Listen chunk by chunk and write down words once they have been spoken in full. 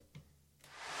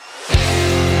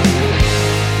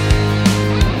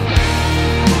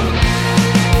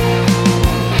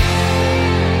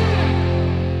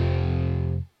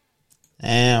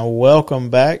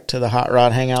welcome back to the Hot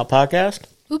Rod Hangout podcast.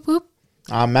 Whoop whoop.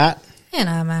 I'm Matt. And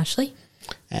I'm Ashley.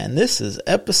 And this is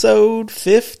episode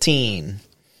 15.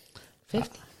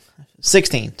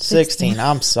 16.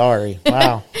 I'm sorry.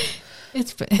 Wow.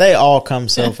 They all come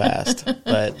so fast.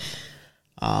 But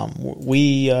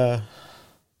we're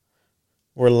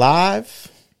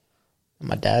live.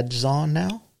 My dad's on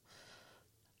now.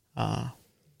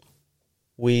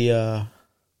 We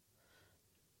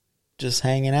just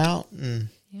hanging out, and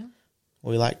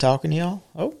we like talking to y'all.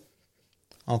 Oh,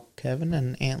 Uncle Kevin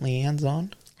and Aunt Leanne's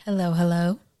on.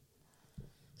 Hello.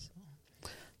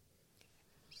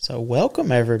 So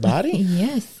welcome, everybody.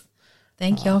 Yes.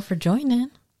 Thank y'all for joining.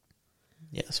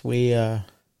 Yes, we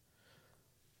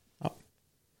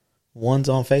one's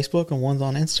on Facebook and one's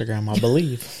on Instagram, I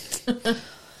believe.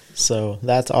 So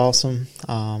that's awesome.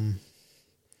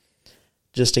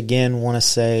 Just again want to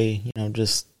say,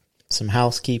 just some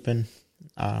housekeeping.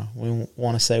 We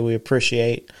want to say we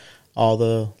appreciate all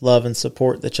the love and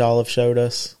support that y'all have showed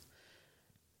us.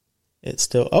 It's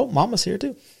still, Mama's here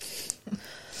too.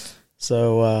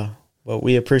 So, but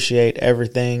we appreciate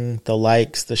everything, the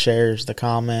likes, the shares, the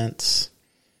comments.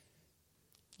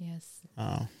 Yes.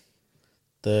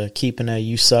 The keeping a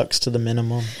you sucks to the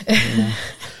minimum.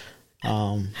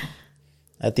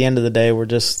 At the end of the day, we're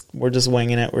just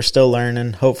winging it. We're still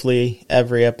learning. Hopefully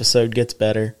every episode gets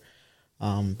better.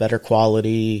 Better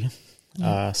quality,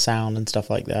 sound and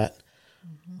stuff like that.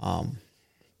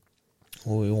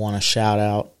 We want to shout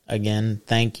out again.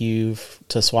 Thank you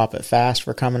to Swap It Fast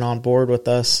for coming on board with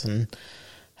us and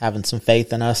having some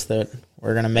faith in us that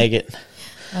we're going to make it.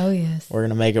 Oh, yes. We're going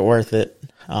to make it worth it.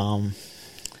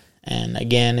 And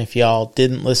again, if y'all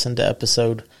didn't listen to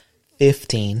episode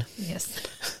 15, yes,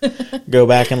 go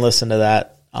back and listen to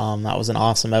that. That was an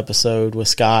awesome episode with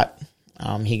Scott.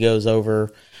 He goes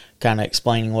over kind of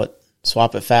explaining what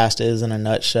Swap It Fast is in a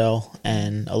nutshell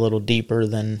and a little deeper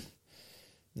than,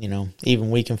 even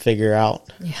we can figure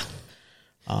out. Yeah.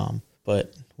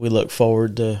 But we look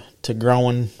forward to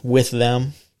growing with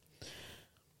them.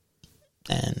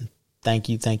 And thank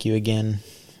you again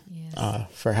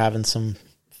for having some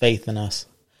faith in us.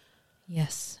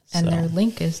 Yes. And their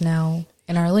link is now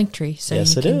in our link tree. So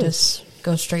yes, you can just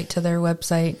go straight to their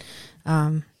website.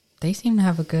 They seem to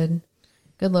have a good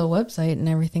little website and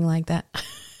everything like that.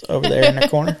 Over there in the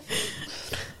corner.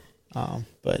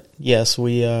 But yes,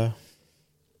 we, and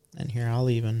here I'll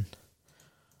even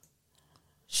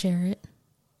share it.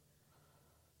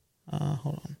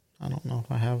 Hold on. I don't know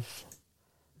if I have.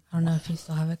 I don't know if you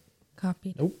still have a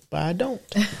copy. Nope, I don't.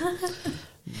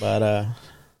 But,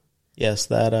 yes,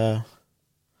 that's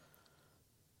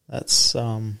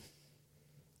an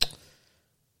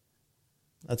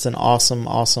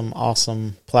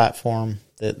awesome platform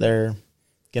that they're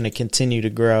going to continue to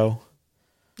grow.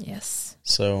 Yes.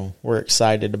 So we're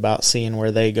excited about seeing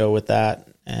where they go with that,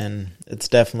 and it's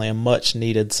definitely a much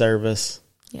needed service.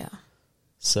 Yeah.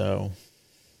 So.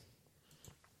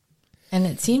 And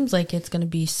it seems like it's going to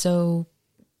be so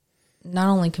not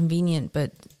only convenient,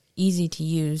 but easy to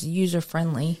use, user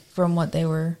friendly from what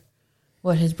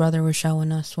his brother was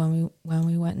showing us when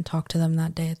we went and talked to them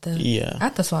that day at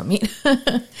the swap meet.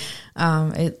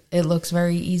 It looks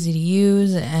very easy to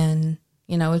use, and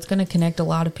it's going to connect a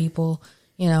lot of people,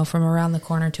 from around the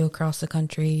corner to across the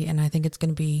country, and I think it's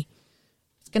going to be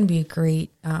a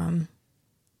great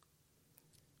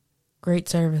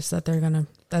service that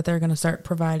they're going to start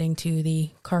providing to the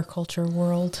car culture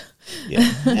world.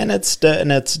 Yeah, and it's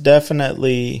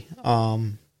definitely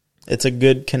it's a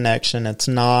good connection. It's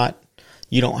not.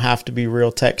 You don't have to be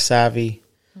real tech savvy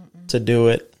to do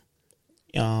it.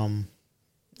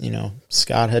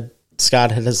 Scott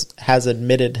has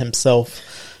admitted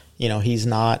himself, he's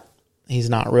not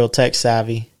real tech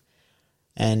savvy,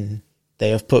 and they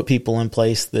have put people in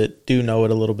place that do know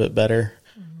it a little bit better.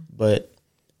 But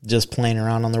just playing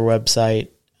around on their website,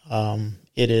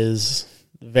 it is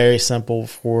very simple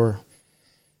for,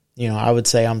 I would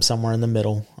say I'm somewhere in the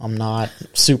middle. I'm not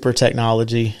super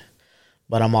technology,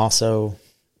 but I'm also,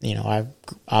 I've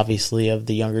obviously of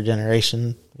the younger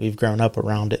generation, we've grown up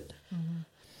around it.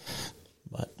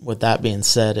 But with that being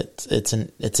said, it's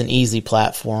an easy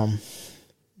platform.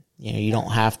 You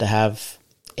don't have to have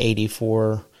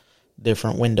 84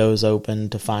 different windows open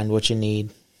to find what you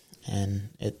need, and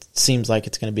it seems like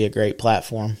it's going to be a great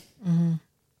platform. Mm-hmm.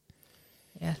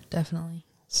 Yeah, definitely.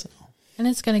 So, and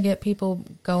it's going to get people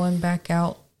going back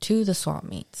out to the swap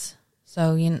meets.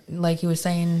 So, like you were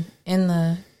saying in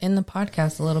the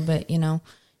podcast a little bit, you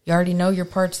already know your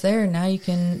parts there. Now you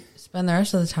can spend the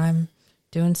rest of the time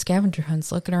doing scavenger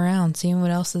hunts, looking around, seeing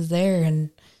what else is there,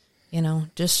 and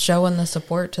just showing the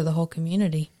support to the whole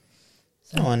community.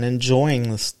 So. Oh, and enjoying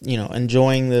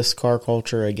this car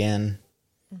culture again.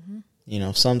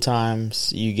 Mm-hmm.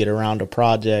 Sometimes you get around a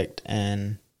project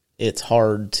and it's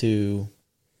hard to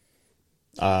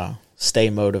stay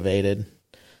motivated,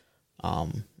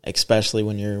 especially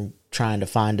when you're trying to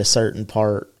find a certain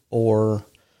part or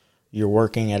you're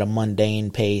working at a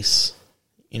mundane pace,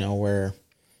 where,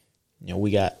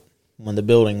 we got, when the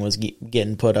building was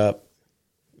getting put up,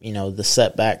 the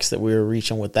setbacks that we were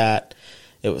reaching with that,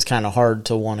 it was kind of hard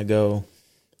to want to go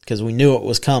because we knew it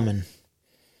was coming,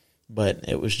 but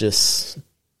it was just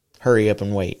hurry up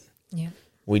and wait. Yeah.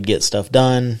 We'd get stuff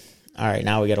done. All right,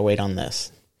 now we got to wait on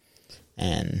this.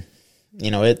 And,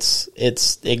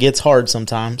 it gets hard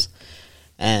sometimes.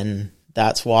 And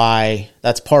that's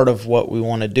part of what we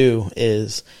want to do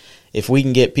is if we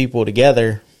can get people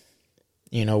together,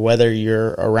 whether you're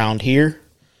around here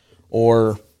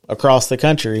or across the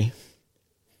country,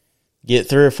 get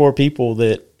 3 or 4 people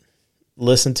that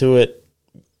listen to it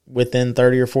within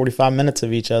 30 or 45 minutes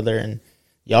of each other, and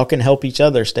y'all can help each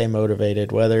other stay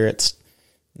motivated, whether it's,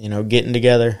 getting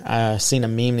together. I seen a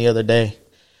meme the other day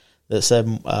that said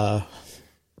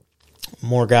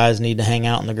more guys need to hang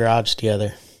out in the garage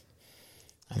together.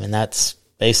 I mean, that's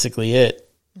basically it.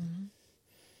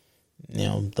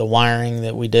 Mm-hmm. The wiring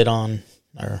that we did on,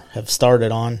 or have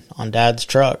started on Dad's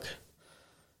truck,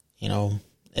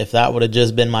 if that would have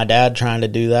just been my dad trying to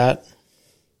do that,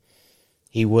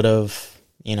 he would have,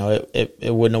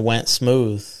 it wouldn't have went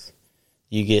smooth.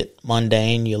 You get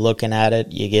mundane, you're looking at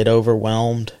it, you get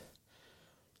overwhelmed.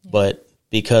 Yeah. But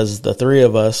because the 3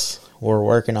 of us were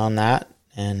working on that,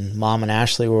 and Mom and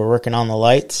Ashley were working on the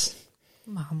lights.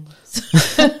 Mom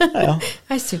was. Well,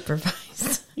 I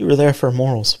supervised. You were there for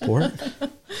moral support.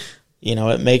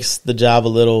 It makes the job a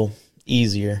little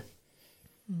easier.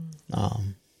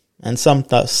 And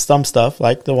some stuff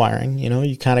like the wiring,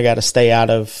 you kind of got to stay out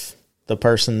of the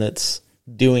person that's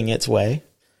doing its way,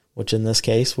 which in this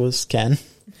case was Ken.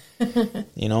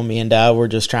 Me and Dad were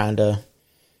just trying to,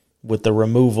 with the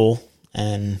removal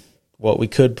and what we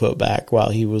could put back while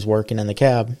he was working in the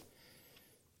cab.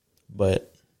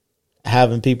 But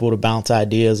having people to bounce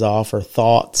ideas off or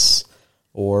thoughts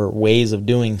or ways of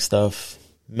doing stuff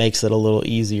makes it a little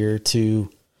easier to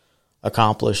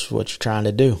accomplish what you're trying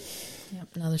to do. Yep,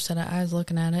 another set of eyes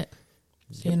looking at it.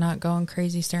 So you're not going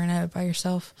crazy staring at it by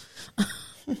yourself.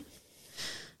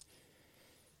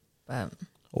 But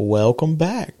welcome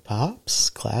back, Pops.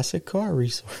 Classic car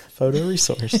photo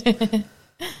resource.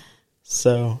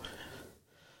 So,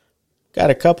 got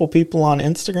a couple people on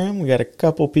Instagram. We got a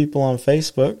couple people on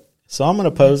Facebook. So I'm going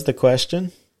to pose the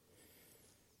question.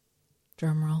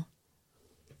 Drum roll.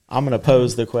 I'm going to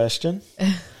pose the question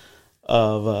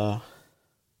of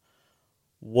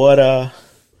what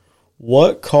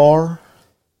car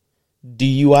do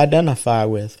you identify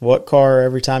with? What car,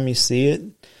 every time you see it,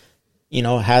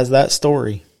 has that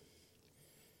story?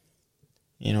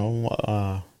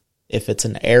 If it's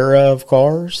an era of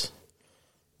cars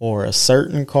or a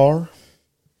certain car,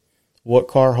 what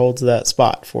car holds that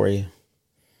spot for you?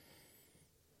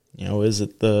 Is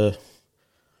it the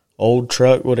old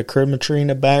truck with a crib tree in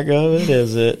the back of it?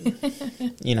 Is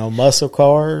it, muscle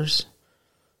cars?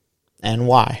 And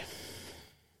why?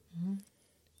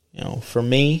 For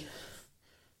me,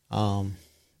 I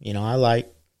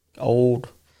like old,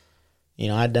 I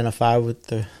identify with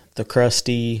the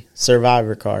crusty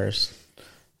Survivor cars.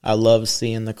 I love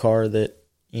seeing the car that,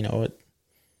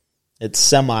 it's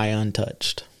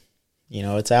semi-untouched.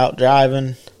 It's out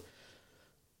driving,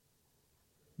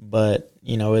 but,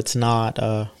 it's not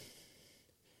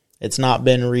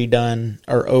been redone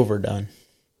or overdone.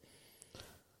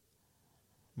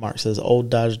 Mark says,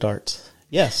 old Dodge Darts.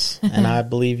 Yes, and I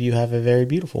believe you have a very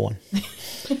beautiful one.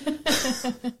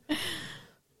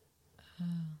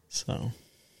 So,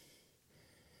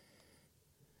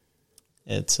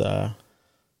 it's, no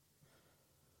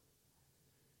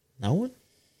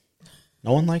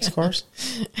one likes cars?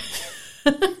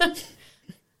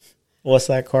 What's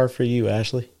that car for you,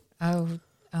 Ashley? Oh,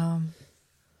 well,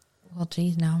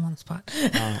 geez, now I'm on the spot.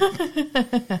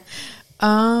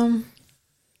 I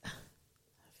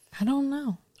don't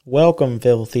know. Welcome,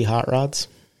 Filthy Hot Rods.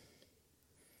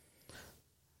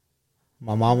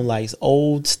 My mom likes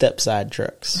old stepside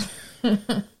trucks.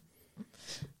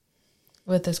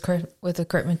 With a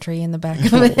Christmas tree in the back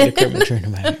of it. With a Christmas tree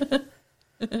in the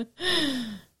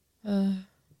back.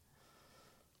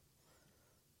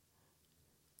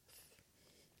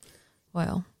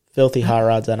 Well. Filthy Hot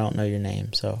Rods, I don't know your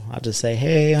name, so I'll just say,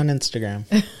 hey, on Instagram.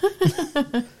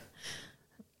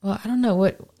 Well, I don't know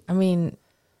what, I mean,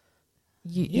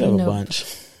 you have know, a bunch.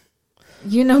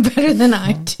 You know better than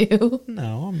I do.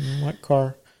 No, what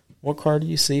car What car do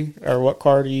you see, or what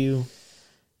car do you,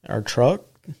 or truck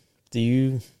do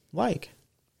you like?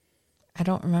 I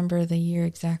don't remember the year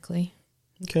exactly.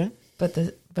 Okay. But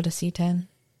a C10.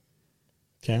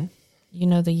 Okay. You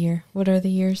know the year. What are the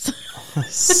years?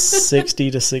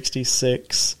 60 to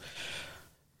 66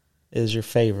 is your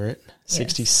favorite. Yes.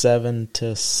 67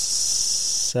 to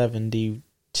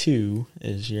 72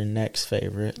 is your next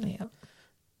favorite. Yep.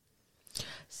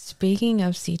 Speaking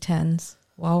of C10s,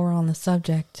 while we're on the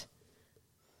subject,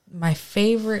 my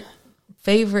favorite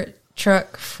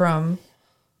truck from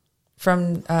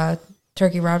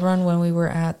Turkey Rod Run when we were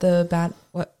at the Bad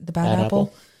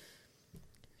Apple.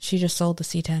 She just sold the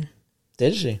C10.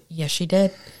 Did she? Yes, she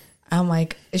did. I'm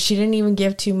like, she didn't even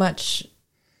give too much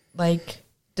like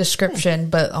description,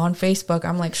 but on Facebook,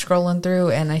 I'm like scrolling through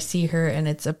and I see her and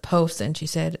it's a post and she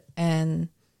said, and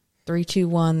 3, 2,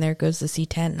 1, there goes the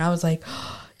C10. And I was like,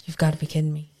 oh, you've got to be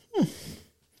kidding me.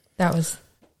 That was,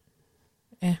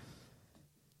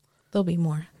 there'll be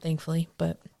more, thankfully,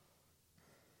 but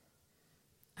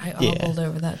I ogled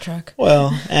over that truck.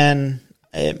 Well, and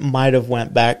it might have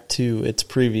went back to its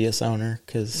previous owner,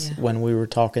 because when we were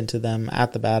talking to them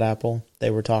at the Bad Apple,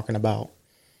 they were talking about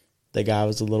the guy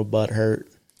was a little butthurt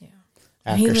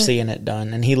after seeing it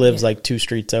done, and he lives like 2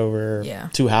 streets over,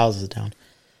 2 houses down.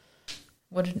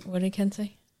 What did Ken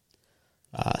say?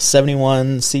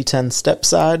 71 C10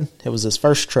 Stepside. It was his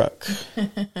first truck.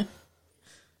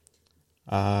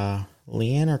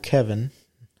 Leanne or Kevin,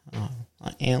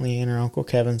 Aunt Leanne or Uncle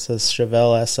Kevin says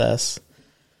Chevelle SS.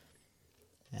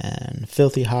 And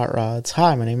Filthy Hot Rods.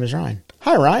 Hi, my name is Ryan.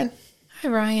 Hi, Ryan. Hi,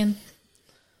 Ryan.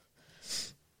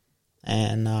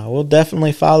 And we'll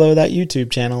definitely follow that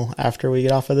YouTube channel after we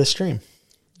get off of this stream.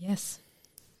 Yes.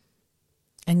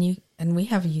 And we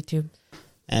have a YouTube.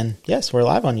 And yes, we're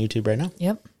live on YouTube right now.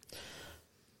 Yep.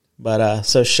 But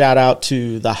so shout out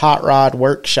to the Hot Rod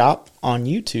Workshop on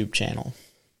YouTube channel.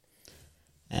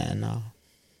 And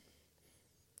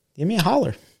give me a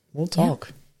holler. We'll talk.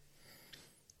 Yeah.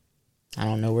 I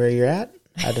don't know where you're at.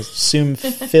 I'd assume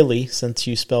Philly, since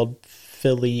you spelled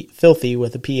filthy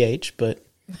with a PH, but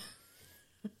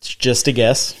it's just a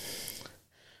guess.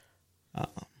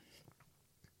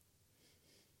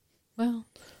 Well.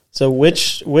 So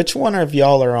which one of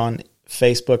y'all are on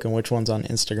Facebook and which one's on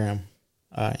Instagram?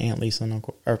 Aunt Lisa and Aunt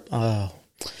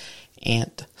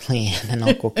Leanne and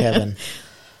Uncle Kevin.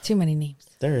 Too many names.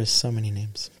 There is so many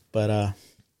names. But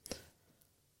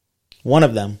one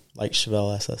of them likes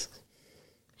Chevelle SS.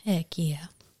 Heck yeah.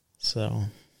 So.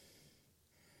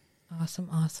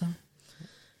 Awesome.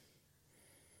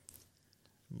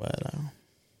 But,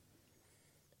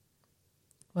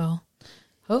 well,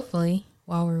 hopefully,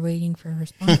 while we're waiting for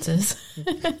responses,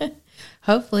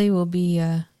 hopefully we'll be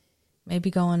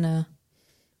maybe going to.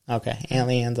 Okay, Aunt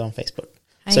Leanne's on Facebook.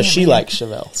 Hi, so Aunt she Leanne. likes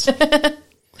Chevelle's. All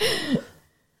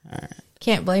right.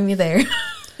 Can't blame you there.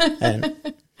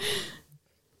 And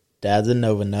Dad's a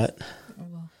Nova nut.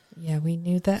 Well, yeah, we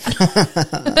knew that.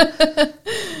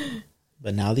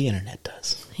 But now the internet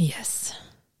does. Yes.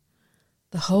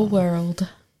 The whole world.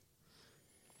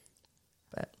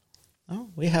 But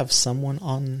we have someone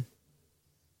on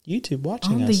YouTube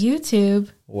watching us. On the YouTube.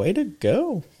 Way to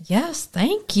go. Yes,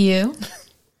 thank you.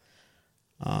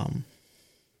 And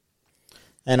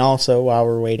also, while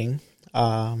we're waiting,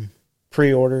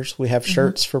 pre-orders. We have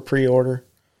shirts for pre-order.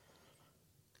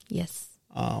 Yes.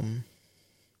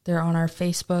 They're on our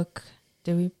Facebook.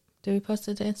 Did we post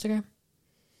it to Instagram?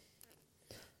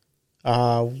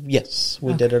 Yes,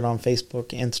 we did it on Facebook,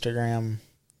 Instagram.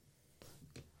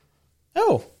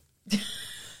 Oh.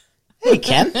 Hey,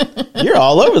 Ken. You're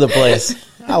all over the place.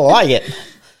 I like it.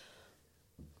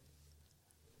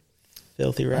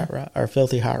 Filthy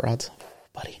Hot Rods.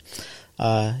 Buddy.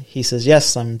 He says,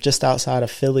 yes, I'm just outside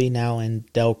of Philly now in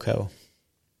Delco.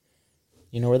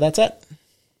 You know where that's at?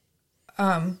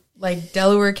 Like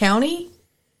Delaware County?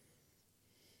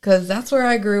 Because that's where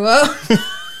I grew up.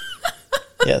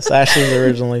 Yes, Ashley's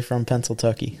originally from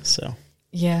Pennsylvania, so.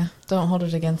 Yeah, don't hold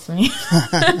it against me.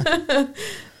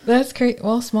 That's great.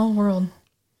 Well, small world.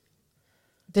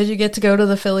 Did you get to go to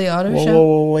the Philly Auto Show?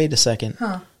 Whoa, wait a second.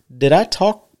 Huh.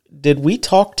 Did we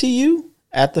talk to you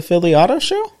at the Philly Auto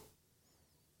Show?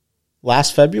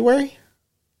 Last February?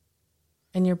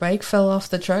 And your bike fell off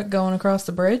the truck going across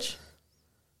the bridge?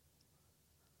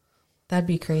 That'd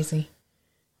be crazy.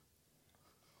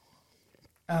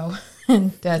 Oh,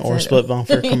 and Dad or said, split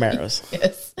bumper Camaros.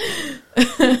 Yes.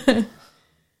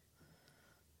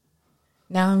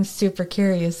 Now I'm super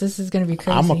curious. This is going to be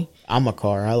crazy. I'm a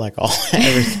car. I like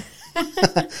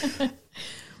everything.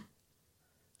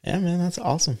 Yeah, man, that's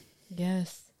awesome.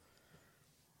 Yes.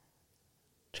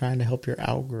 Trying to help your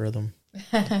algorithm.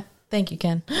 Thank you,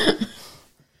 Ken.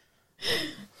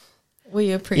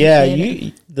 We appreciate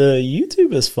it. The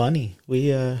YouTube is funny.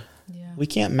 We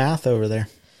can't math over there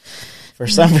for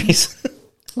some reason.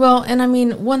 Well, and I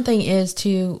mean, one thing is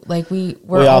too, like we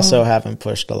also haven't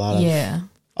pushed a lot of. Yeah.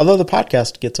 Although the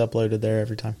podcast gets uploaded there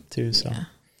every time too. So. Yeah.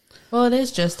 Well, it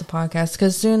is just the podcast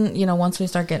because soon, once we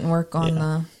start getting work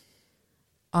on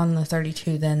the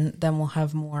 32, then we'll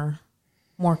have more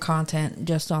content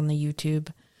just on the YouTube.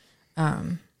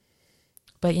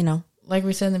 But like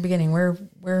we said in the beginning,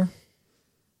 we're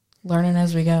learning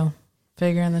as we go,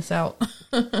 figuring this out.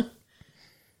 Yeah,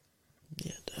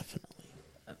 definitely.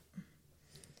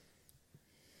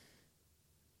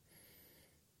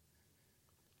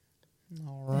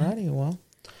 Alrighty, well,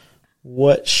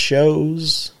 what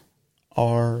shows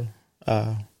are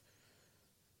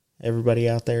everybody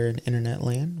out there in internet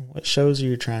land? What shows are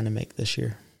you trying to make this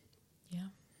year? Yeah,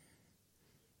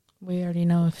 we already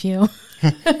know a few.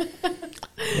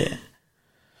 Yeah.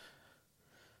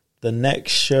 The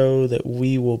next show that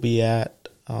we will be at,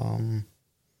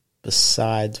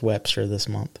 besides Webster this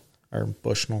month, or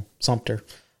Bushnell, Sumter,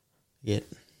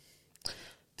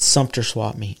 Sumter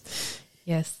Swap Meet.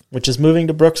 Yes. Which is moving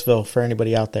to Brooksville for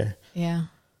anybody out there. Yeah.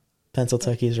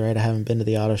 Pennsylvania's right. I haven't been to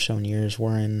the auto show in years.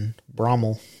 We're in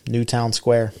Brommel, Newtown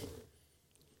Square.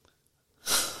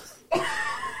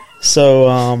 So,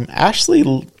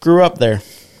 Ashley grew up there.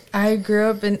 I grew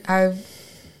up in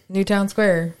Newtown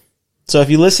Square. So if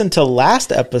you listen to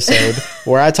last episode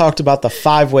where I talked about the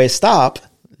 5-way stop,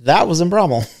 that was in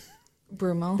Brommel.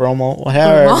 Brommel,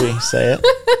 however you say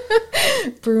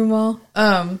it. Brommel.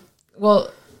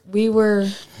 Well, we were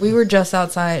just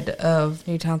outside of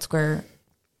Newtown Square,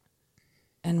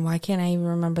 and why can't I even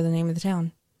remember the name of the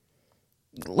town?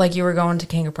 Like you were going to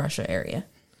King of Prussia area.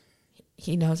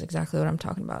 He knows exactly what I'm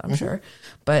talking about, I'm sure.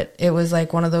 But it was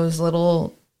like one of those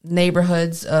little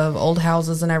neighborhoods of old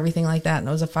houses and everything like that, and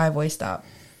it was a 5-way stop.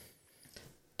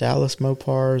 Dallas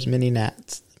Mopars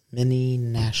Mini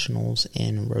Nationals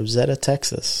in Rosetta,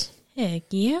 Texas. Heck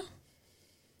yeah.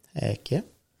 Heck yeah.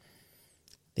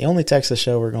 The only Texas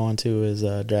show we're going to is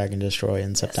Drag and Destroy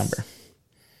in September.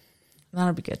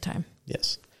 That'll be a good time.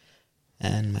 Yes.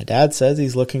 And my dad says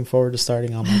he's looking forward to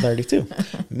starting on my 32.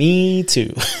 Me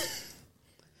too.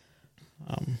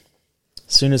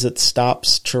 As soon as it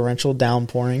stops torrential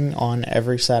downpouring on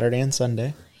every Saturday and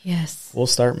Sunday, yes, we'll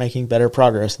start making better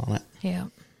progress on it. Yeah.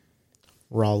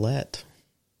 Rowlett.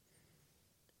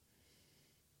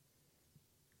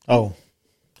 Oh,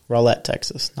 Rowlett,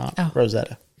 Texas, not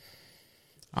Rosetta.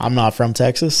 I'm not from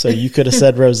Texas, so you could have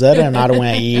said Rosetta, and I'd have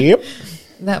went, yep.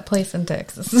 That place in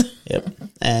Texas. Yep.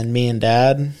 And me and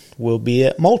Dad will be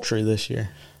at Moultrie this year.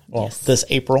 Well, this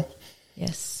April.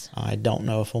 Yes. I don't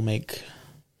know if we'll make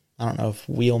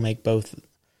both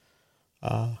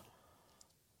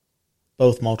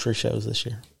Moultrie shows this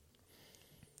year.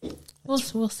 We'll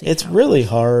see. It's really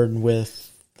hard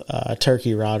with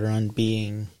Turkey Rod Run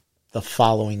being the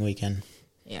following weekend.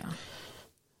 Yeah.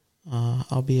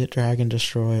 I'll be at Drag and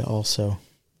Destroy also.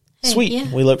 Hey, sweet.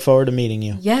 Yeah. We look forward to meeting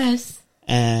you. Yes.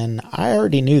 And I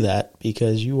already knew that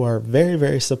because you are very,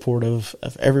 very supportive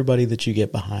of everybody that you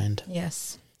get behind.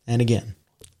 Yes. And again,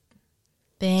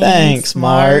 thanks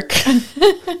Mark.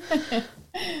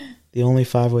 The only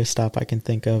 5-way stop I can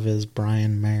think of is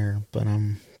Brian Mayer, but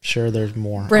I'm sure there's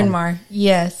more. Bryn Mawr.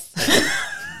 Yes.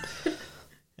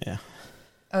 Yeah.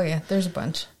 Oh, yeah. There's a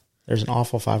bunch. There's an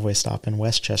awful 5-way stop in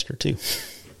Westchester, too.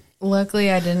 Luckily,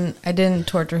 I didn't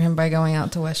torture him by going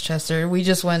out to Westchester. We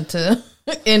just went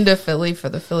into Philly for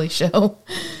the Philly show.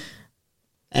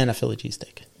 And a Philly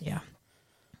cheesesteak. Yeah.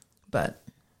 But.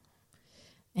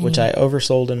 Which I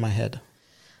oversold in my head.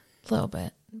 A little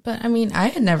bit. But, I mean, I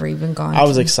had never even gone. I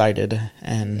was excited,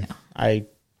 and I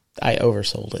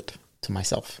oversold it to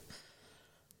myself.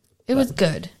 It was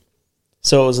good.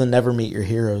 So it was a never meet your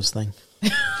heroes thing.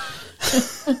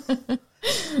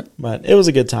 But it was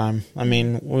a good time. I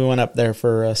mean, we went up there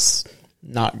for a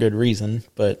not good reason,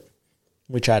 but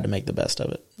we tried to make the best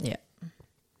of it. Yeah.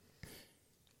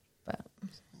 But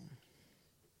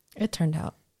it turned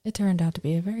out to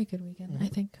be a very good weekend, I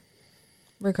think.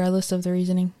 Regardless of the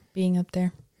reasoning being up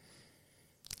there.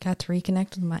 Got to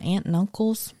reconnect with my aunt and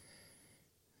uncles.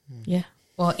 Yeah.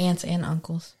 Well, aunts and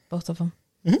uncles. Both of them.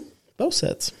 Mm-hmm. Both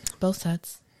sets.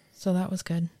 So that was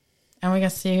good. And we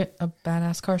got to see a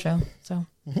badass car show. So,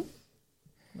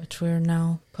 which we're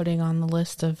now putting on the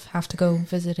list of have to go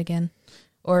visit again.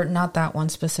 Or not that one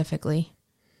specifically.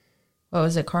 What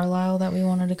was it, Carlisle that we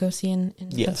wanted to go see in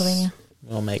Pennsylvania?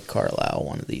 We'll make Carlisle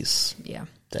one of these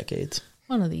decades.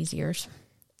 One of these years.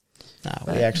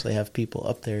 We actually have people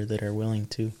up there that are willing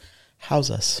to house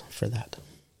us for that.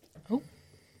 Oh.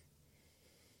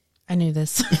 I knew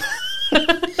this.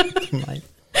 I'm like,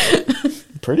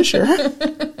 pretty sure.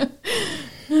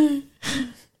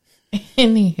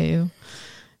 Anywho,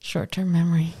 short-term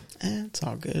memory. It's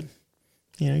all good.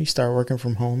 You know, you start working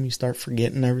from home, you start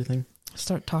forgetting everything.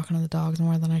 Start talking to the dogs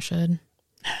more than I should.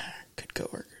 Good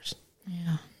coworkers.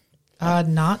 Yeah.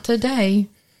 Not today.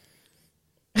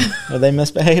 Are they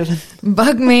misbehaving?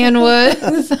 Bugman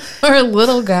was our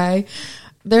little guy.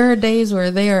 There are days where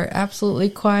they are absolutely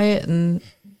quiet and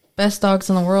best dogs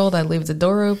in the world. I leave the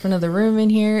door open of the room in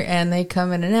here and they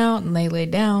come in and out and they lay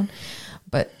down.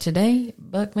 But today,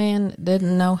 Buckman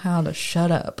didn't know how to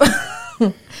shut up.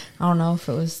 I don't know if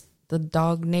it was the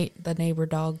dog, the neighbor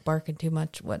dog barking too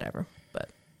much, whatever. But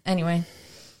anyway,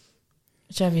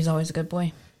 Chevy's always a good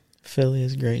boy. Philly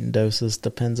is great in doses.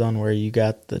 Depends on where you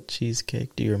got the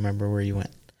cheesecake. Do you remember where you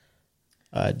went?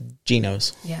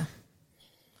 Gino's. Yeah.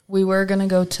 We were going to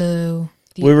go to...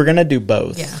 We were going to do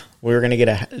both. Yeah. We were going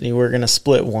to we were going to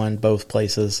split one, both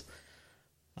places.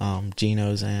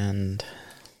 Gino's and...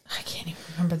 I can't even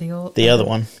remember the other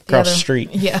one, across the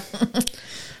street. Yeah.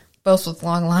 Both with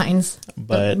long lines.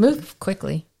 But move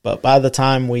quickly. But by the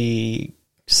time we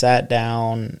sat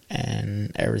down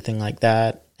and everything like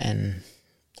that, and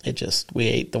we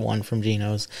ate the one from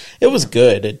Gino's. It was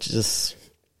good. It just,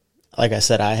 like I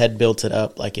said, I had built it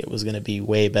up like it was going to be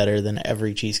way better than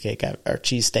every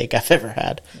cheesesteak I've ever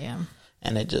had. Yeah.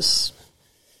 And it was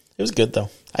good though.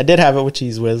 I did have it with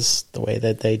Cheese Whiz the way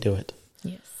that they do it.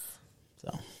 Yes.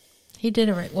 So. He did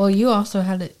it right. Well, you also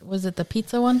had it. Was it the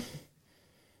pizza one?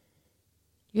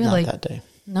 You had Not that day.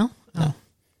 No? No. Oh.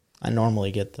 I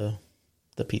normally get the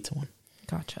pizza one.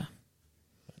 Gotcha.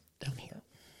 Down here.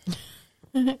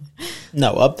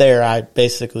 No, up there,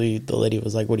 the lady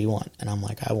was like, what do you want? And I'm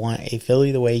like, I want a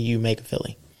Philly the way you make a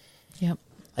Philly. Yep.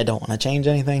 I don't want to change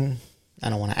anything. I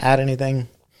don't want to add anything.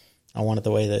 I want it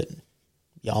the way that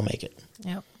y'all make it.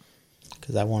 Yep.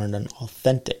 Because I wanted an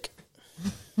authentic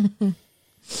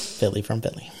Philly from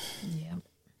Philly. Yep.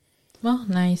 Well,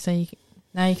 now you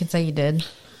can say you did.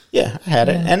 Yeah, I had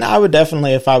it. And I would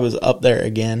definitely, if I was up there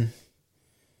again,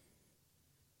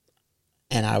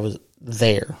 and I was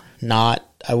there,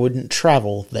 I wouldn't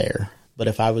travel there, but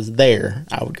if I was there,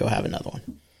 I would go have another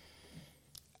one.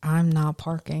 I'm not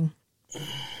parking.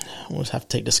 We'll just have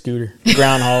to take the scooter.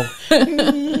 Groundhog.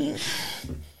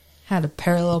 Had a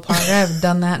parallel park. I haven't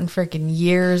done that in freaking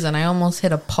years, and I almost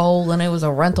hit a pole, and it was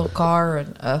a rental car,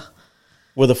 and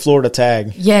with a Florida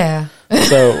tag. Yeah.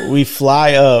 So we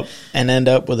fly up and end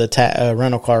up with a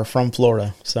rental car from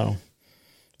Florida. So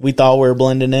we thought we were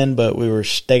blending in, but we were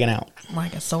staking out.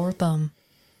 Like a sore thumb.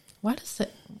 Why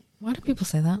do people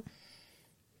say that?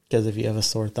 Because if you have a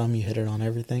sore thumb, you hit it on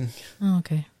everything. Oh,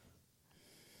 okay.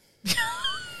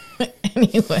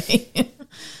 Anyway,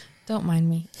 don't mind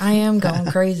me. I am going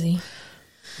crazy.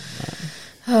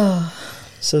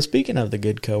 So speaking of the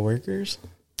good coworkers.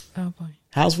 Oh, boy.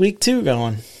 How's week 2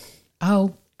 going?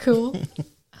 Oh, cool.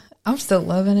 I'm still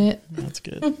loving it. That's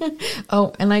good.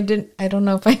 Oh, and I don't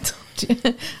know if I told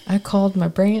you, I called my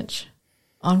branch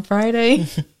on Friday.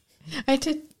 I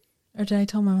did, or did I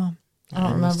tell my mom? I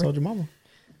don't remember. Told your mama.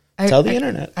 Tell the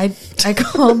internet. I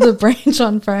called the branch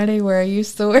on Friday where I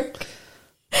used to work.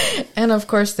 And of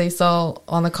course they saw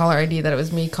on the caller ID that it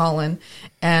was me calling.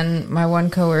 And my one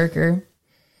coworker,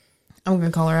 I'm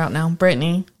going to call her out now.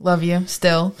 Brittany, love you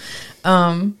still.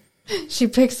 She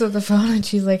picks up the phone and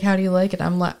she's like, how do you like it?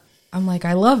 I'm like,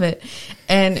 I love it.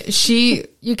 And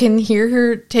you can hear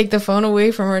her take the phone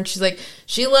away from her and she's like,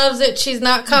 she loves it. She's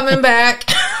not coming back.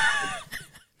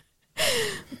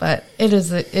 But it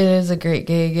is a great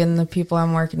gig, and the people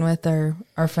I'm working with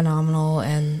are phenomenal.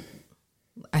 And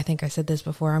I think I said this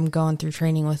before, I'm going through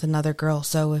training with another girl.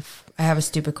 So if I have a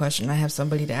stupid question, I have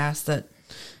somebody to ask that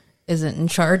isn't in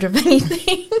charge of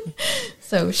anything.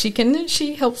 So she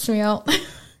helps me out.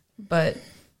 But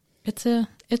it's a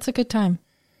good time.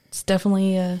 It's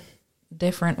definitely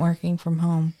different working from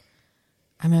home.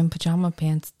 I'm in pajama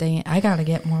pants. I got to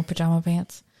get more pajama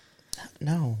pants.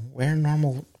 No, wear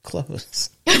normal clothes.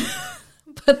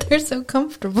 But they're so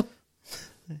comfortable.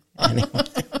 Anyway.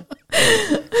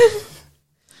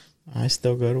 I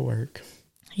still go to work.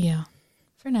 Yeah,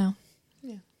 for now.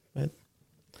 Yeah, but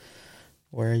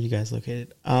where are you guys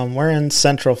located? We're in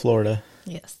Central Florida.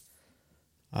 Yes.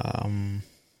 I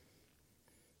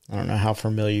don't know how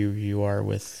familiar you are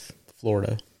with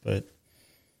Florida, but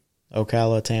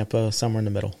Ocala, Tampa, somewhere in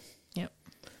the middle. Yep.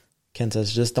 Ken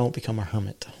says, just don't become a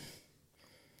hermit.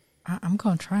 I'm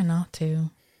going to try not to.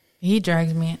 He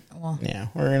drags me. Well, yeah,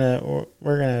 we're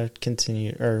gonna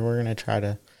continue, or we're gonna try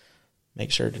to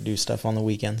make sure to do stuff on the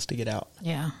weekends to get out.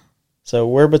 Yeah. So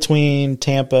we're between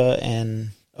Tampa and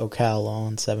Ocala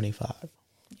on 75.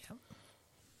 Yep.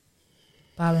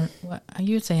 About what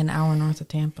you would say an hour north of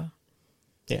Tampa.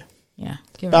 Yeah. Yeah.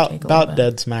 Give or take a little About bit.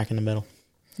 dead smack in the middle.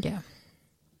 Yeah.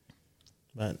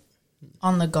 But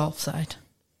On the Gulf side.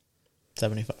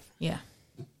 75. Yeah.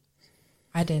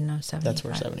 I didn't know 75. That's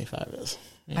where 75 is.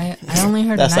 Yeah. I only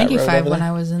heard That's that road 95 over when there?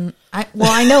 I was in.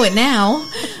 I know it now.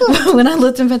 When I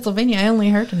lived in Pennsylvania, I only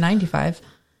heard 95,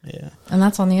 Yeah. and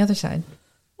that's on the other side.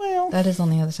 Well, That is on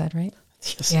the other side, right?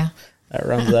 yes. Yeah. That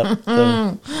runs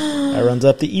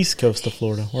up the east coast of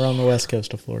Florida. We're on the west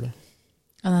coast of Florida.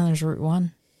 And then there's Route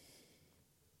 1,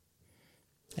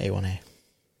 A1A.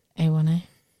 A1A.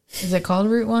 Is it called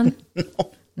Route 1?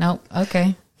 No. Nope.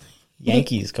 Okay.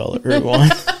 Yankees call it Route 1.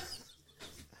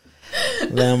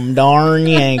 Them darn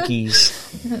Yankees.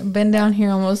 Been down here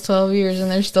almost 12 years,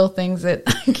 and there's still things that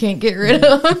I can't get rid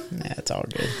of. Nah, it's all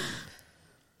good.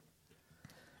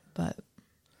 But,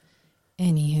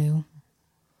 anywho.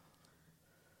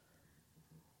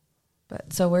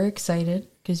 But, so we're excited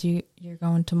because you're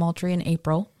going to Moultrie in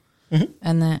April. Mhm.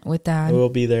 And then with Dad. We'll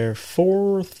be there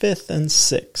 4th, 5th, and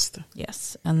 6th.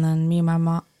 Yes. And then me and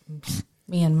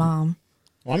Mom.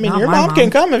 Well, I mean, Not your my mom can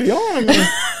mom. come if you want.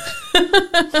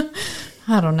 I mean,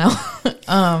 I don't know.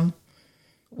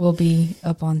 We'll be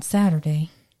up on Saturday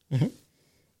Mhm.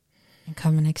 and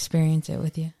come and experience it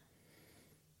with you.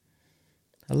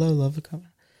 hello, love of coming.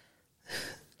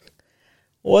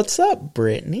 What's up,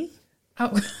 Brittany?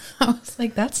 Oh, I was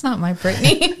like, that's not my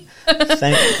Brittany.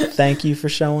 Thank you for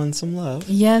showing some love.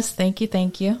 Yes, thank you,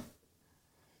 thank you.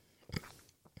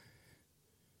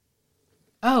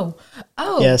 Oh.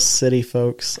 Yes, city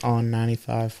folks on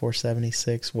 95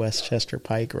 476 Westchester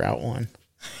Pike, Route 1.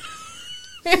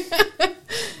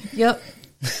 Yep.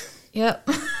 Yep.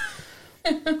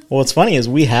 Well, what's funny is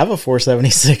we have a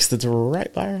 476 that's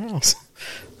right by our house.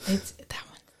 It's that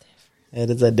one's different. It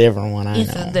is a different one, I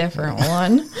It's know. a different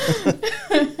one.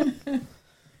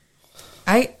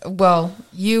 Well,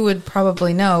 you would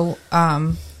probably know,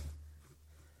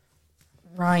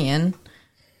 Ryan.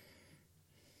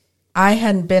 I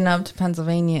hadn't been up to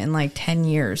Pennsylvania in like 10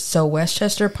 years. So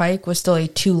Westchester Pike was still a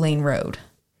 2-lane road.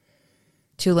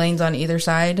 2 lanes on either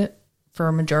side for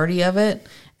a majority of it.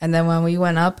 And then when we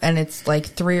went up and it's like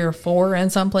 3 or 4 in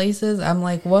some places, I'm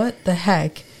like, what the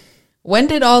heck? When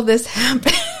did all this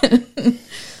happen?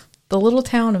 The little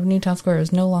town of Newtown Square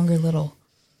is no longer little.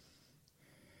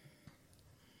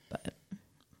 But,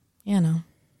 you know,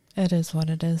 it is what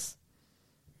it is.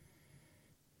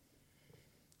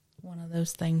 One of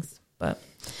those things. But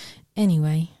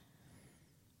anyway.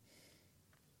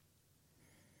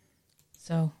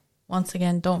 So, once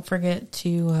again, don't forget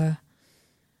to,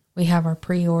 we have our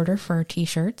pre-order for our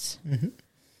t-shirts. Mm-hmm.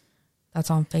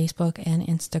 That's on Facebook and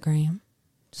Instagram.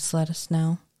 Just let us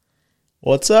know.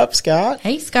 What's up, Scott?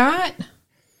 Hey, Scott.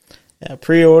 Yeah,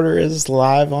 pre-order is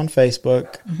live on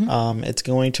Facebook. Mm-hmm. It's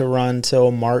going to run till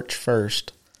March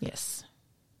 1st, Yes.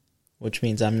 which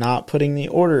means I'm not putting the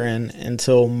order in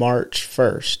until March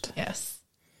 1st. Yes.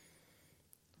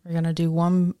 We're going to do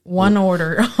one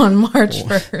order on March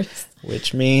 1st.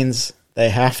 Which means they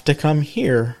have to come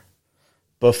here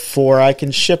before I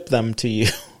can ship them to you.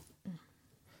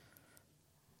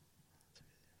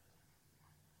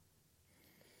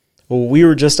 Well, we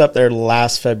were just up there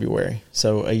last February,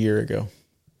 so a year ago.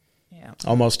 Yeah.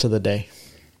 Almost to the day.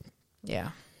 Yeah.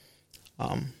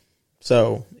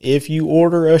 So if you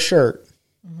order a shirt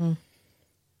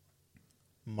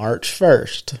March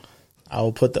 1st, I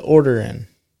will put the order in.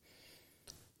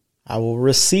 I will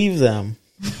receive them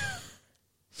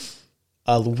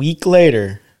a week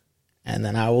later, and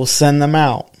then I will send them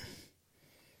out.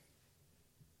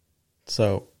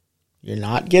 So you're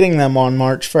not getting them on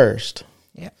March 1st.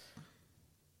 Yeah.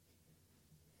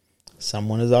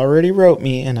 Someone has already wrote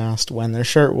me and asked when their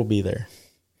shirt will be there.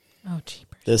 Oh, jeepers.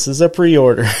 This is a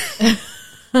pre-order.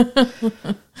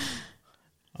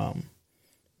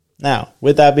 Now,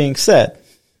 with that being said,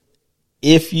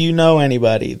 if you know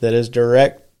anybody that is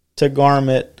direct to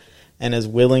garment and is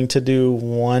willing to do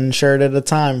one shirt at a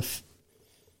time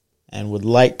and would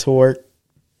like to work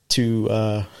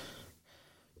to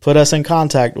put us in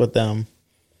contact with them,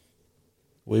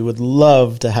 we would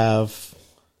love to have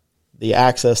the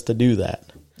access to do that.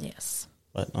 Yes.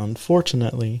 But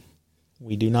unfortunately,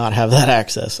 we do not have that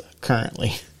access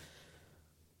currently.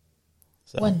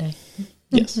 So, One day.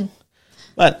 yes.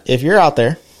 But if you're out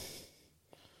there,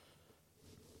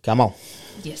 come on.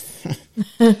 Yes.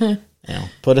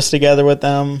 Put us together with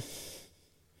them.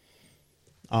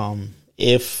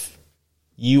 If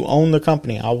you own the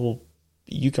company,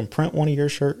 you can print one of your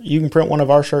shirt. You can print one of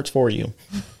our shirts for you.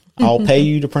 I'll pay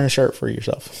you to print a shirt for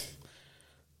yourself.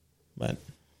 But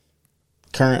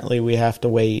currently we have to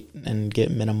wait and get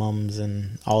minimums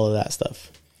and all of that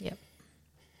stuff. Yep.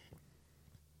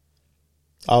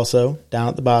 Also, down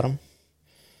at the bottom,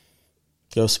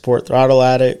 go support Throttle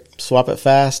Addict, Swap It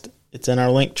Fast. It's in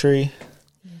our link tree.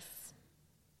 Yes.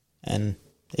 And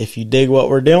if you dig what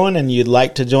we're doing and you'd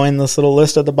like to join this little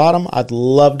list at the bottom, I'd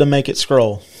love to make it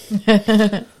scroll.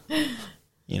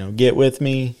 Get with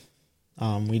me.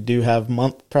 We do have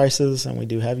month prices and we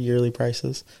do have yearly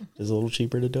prices. It's a little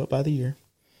cheaper to do it by the year.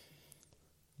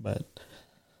 But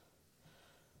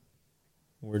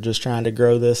we're just trying to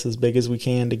grow this as big as we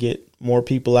can to get more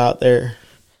people out there.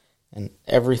 And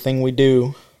everything we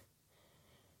do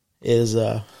is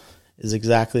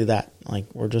exactly that. Like,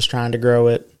 we're just trying to grow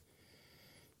it.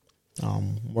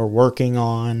 We're working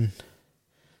on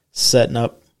setting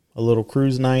up a little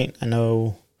cruise night. I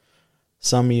know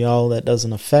some of y'all that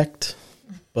doesn't affect,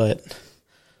 but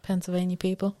Pennsylvania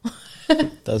people.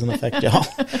 doesn't affect y'all.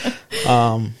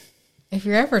 If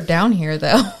you're ever down here,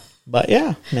 though. But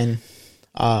yeah, I mean,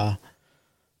 but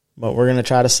we're gonna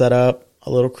try to set up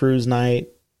a little cruise night.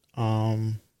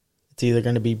 It's either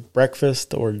gonna be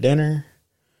breakfast or dinner,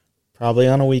 probably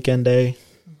on a weekend day.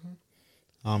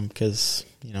 Because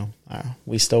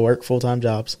we still work full-time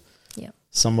jobs. Yep.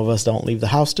 Some of us don't leave the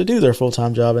house to do their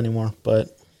full-time job anymore,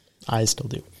 but I still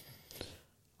do.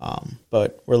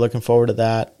 But we're looking forward to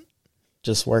that.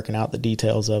 Just working out the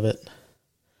details of it.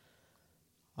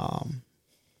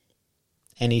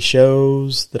 Any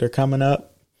shows that are coming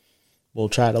up, we'll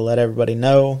try to let everybody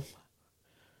know.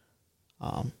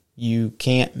 You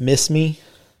can't miss me.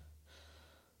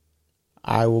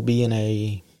 I will be in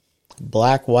a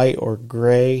black, white, or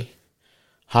gray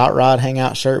Hot Rod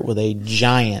Hangout shirt with a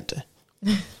giant,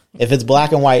 if it's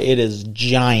black and white, it is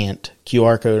giant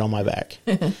QR code on my back.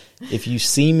 If you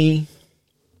see me,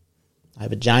 I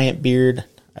have a giant beard.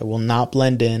 I will not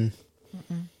blend in.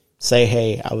 Say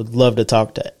hey. I would love to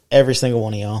talk to every single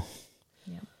one of y'all.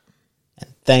 Yep.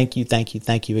 And thank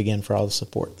you again for all the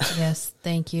support. Yes,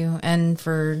 thank you. And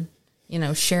for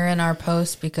sharing our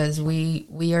posts, because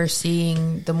we are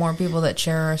seeing the more people that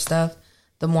share our stuff,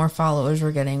 the more followers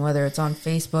we're getting, whether it's on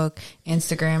Facebook,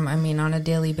 Instagram. I mean, on a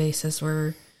daily basis,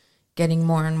 we're getting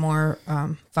more and more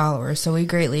followers. So we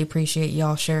greatly appreciate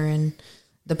y'all sharing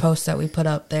the posts that we put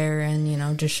up there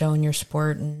and, just showing your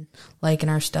support and liking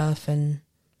our stuff. And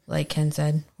like Ken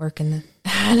said, working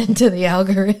add into the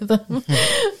algorithm.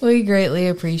 We greatly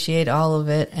appreciate all of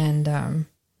it. And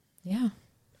yeah.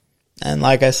 And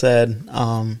like I said,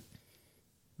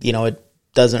 it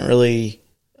doesn't really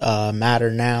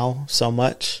matter now so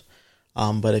much.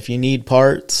 But if you need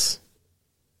parts,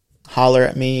 holler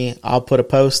at me. I'll put a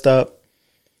post up.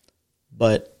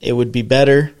 But it would be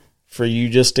better for you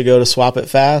just to go to Swap It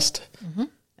Fast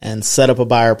and set up a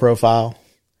buyer profile.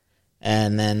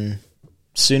 And then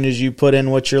as soon as you put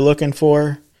in what you're looking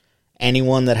for,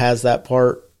 anyone that has that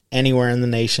part anywhere in the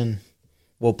nation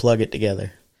will plug it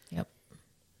together. Yep.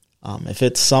 If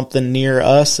it's something near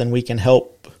us and we can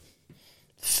help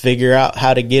figure out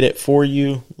how to get it for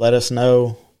you, let us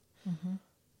know.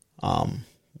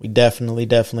 We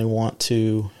definitely want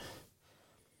to,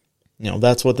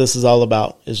 that's what this is all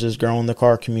about, is just growing the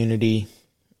car community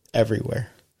everywhere.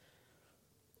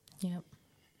 Yep.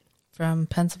 From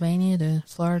Pennsylvania to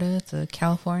Florida to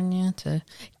California to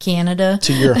Canada.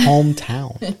 To your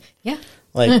hometown. Yeah.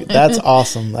 Like, that's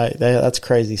awesome. That's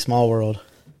crazy. Small world.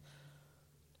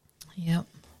 Yep.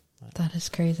 That is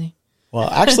crazy. Well,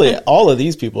 actually, all of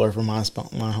these people are from my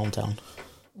hometown.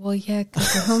 Well, yeah,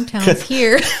 because your hometown's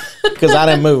here. Because I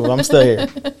didn't move. I'm still here.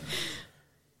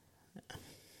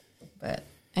 But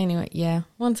anyway, yeah.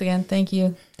 Once again, thank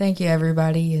you. Thank you,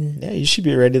 everybody. And yeah, you should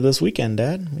be ready this weekend,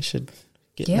 Dad. We should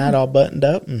get that all buttoned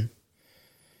up and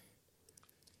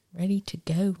ready to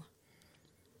go.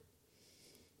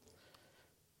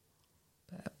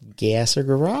 Gasser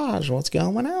Garage, what's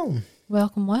going on?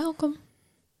 Welcome.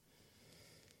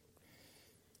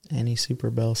 Any Super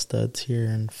Bell studs here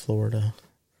in Florida?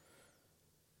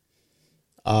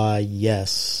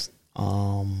 Yes.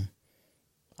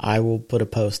 I will put a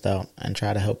post out and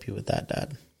try to help you with that,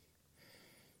 Dad.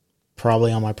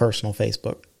 Probably on my personal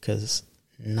Facebook, because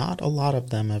not a lot of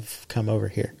them have come over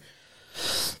here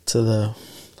to the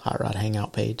Hot Rod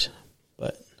Hangout page.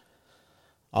 But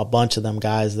a bunch of them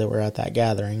guys that were at that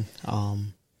gathering are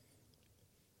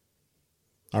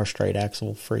straight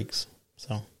axle freaks.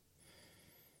 So,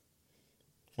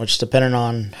 which, depending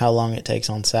on how long it takes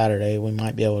on Saturday, we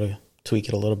might be able to tweak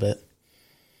it a little bit.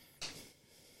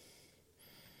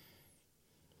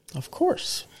 Of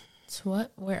course. It's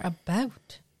what we're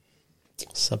about.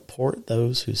 Support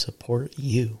those who support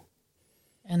you.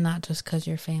 And not just because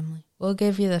you're family. We'll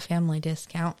give you the family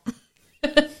discount.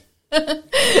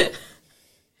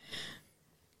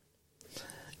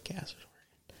 Gas is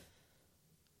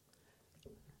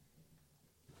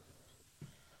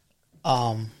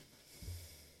working.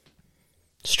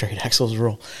 Straight axles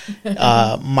rule.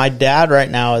 My dad right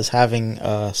now is having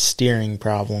steering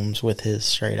problems with his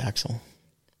straight axle.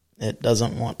 It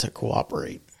doesn't want to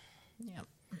cooperate. Yep.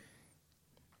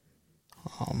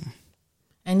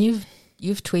 And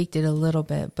you've tweaked it a little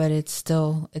bit, but it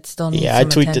still needs I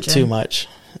tweaked attention. it too much.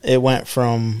 It went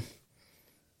from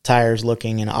tires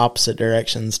looking in opposite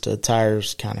directions to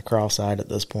tires kind of cross-eyed at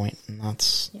this point, and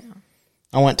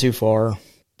I went too far.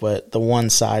 But the one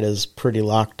side is pretty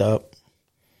locked up.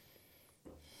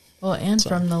 Well, and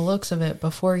from the looks of it,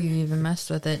 before you even messed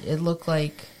with it, it looked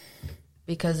like,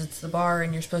 because it's the bar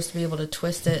and you're supposed to be able to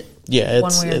twist it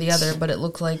one way or the other, but it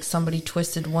looked like somebody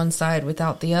twisted one side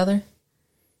without the other.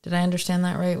 Did I understand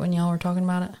that right when y'all were talking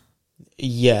about it?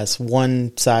 Yes,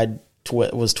 one side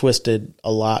was twisted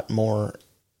a lot more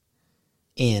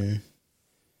in.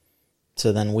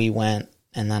 So then we went,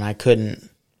 and then I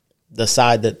couldn't. The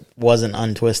side that wasn't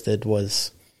untwisted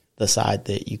was the side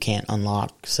that you can't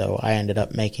unlock, so I ended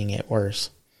up making it worse.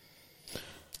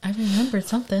 I remembered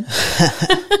something.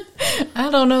 I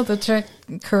don't know the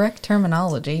correct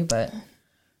terminology, but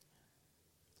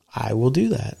I will do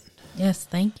that. Yes,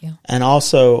 thank you. And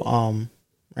also,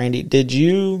 Randy, did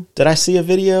I see a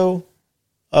video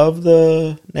of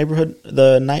the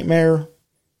nightmare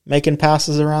making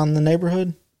passes around the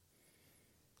neighborhood?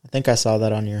 I think I saw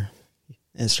that on your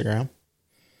Instagram.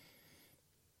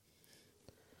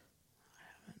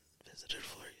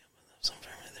 Some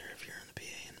family there if you're in the PA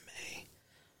in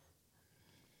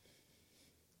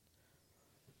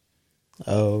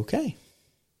May. Okay.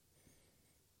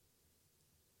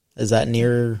 Is that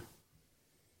near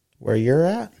where you're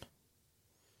at?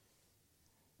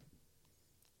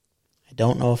 I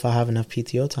don't know if I have enough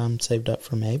PTO time saved up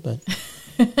for May, but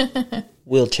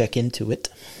we'll check into it.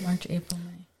 March, April,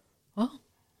 May. Well.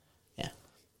 Yeah.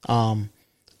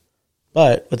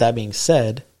 But with that being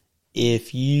said,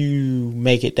 if you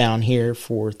make it down here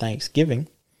for Thanksgiving,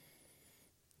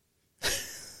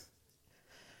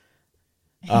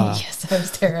 yes, I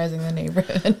was terrorizing the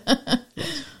neighborhood.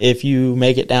 if you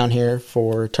make it down here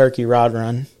for Turkey Rod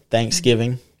Run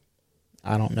Thanksgiving,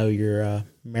 I don't know your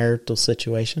marital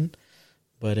situation,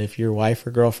 but if your wife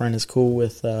or girlfriend is cool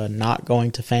with not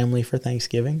going to family for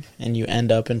Thanksgiving and you end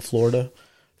up in Florida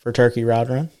for Turkey Rod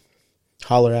Run,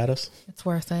 holler at us. It's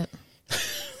worth it.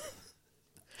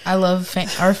 I love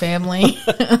our family.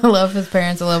 I love his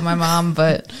parents. I love my mom,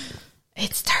 but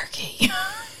it's turkey.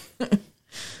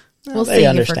 We'll see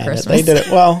you for Christmas. They did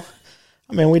it well.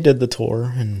 I mean, we did the tour,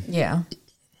 and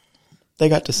they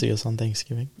got to see us on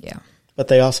Thanksgiving. Yeah, but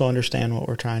they also understand what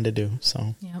we're trying to do.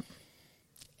 So,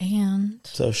 and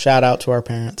so shout out to our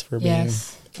parents for being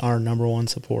our number one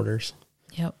supporters.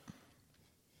 Yep.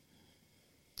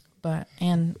 But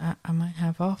I might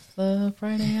have off the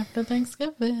Friday after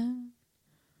Thanksgiving.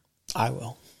 I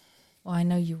will. Well, I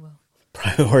know you will.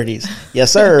 Priorities.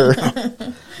 Yes, sir.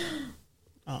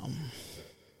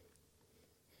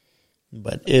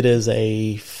 But it is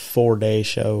a 4-day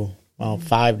show. Well,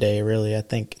 5-day, really. I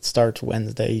think it starts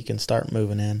Wednesday. You can start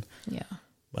moving in. Yeah.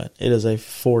 But it is a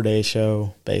 4-day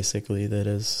show, basically, that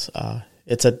is,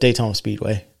 it's at Daytona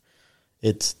Speedway.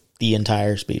 It's the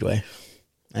entire Speedway.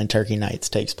 And Turkey Nights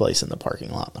takes place in the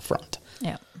parking lot in the front.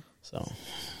 Yeah. So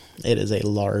it is a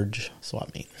large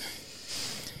swap meet.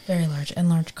 Very large. And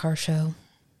large car show.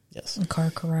 Yes. And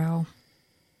car corral.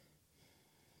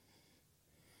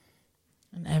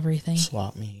 And everything.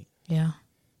 Swap meet. Yeah.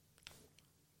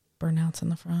 Burnouts in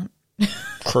the front.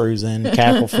 Cruising,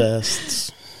 cackle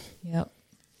fests. Yep.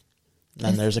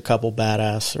 And there's a couple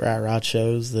badass rat rod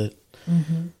shows that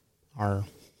are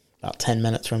about 10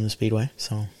 minutes from the Speedway.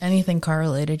 So anything car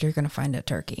related, you're going to find at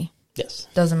Turkey. Yes.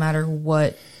 Doesn't matter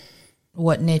what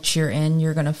niche you're in,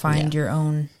 you're going to find your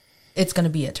own. It's going to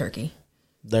be at Turkey.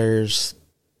 There's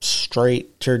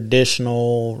straight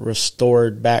traditional,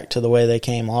 restored back to the way they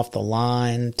came off the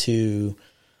line, to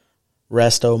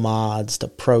resto mods,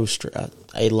 to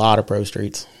a lot of pro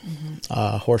streets.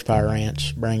 Horsepower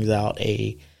Ranch brings out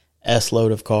a S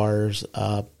load of cars.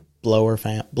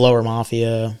 Blower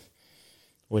Mafia,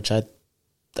 which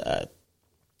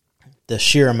the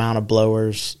sheer amount of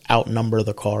blowers outnumber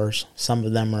the cars. Some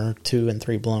of them are 2 and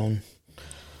 3 blown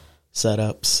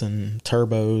setups and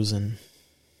turbos, and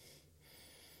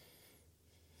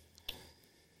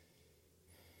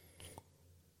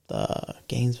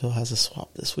Gainesville has a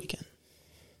swap this weekend.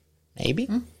 Maybe.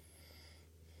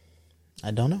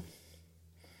 I don't know.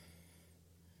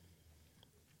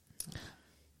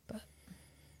 But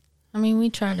I mean,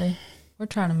 we're We're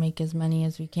trying to make as many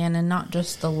as we can, and not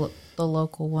just the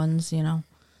local ones. You know,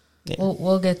 Yeah.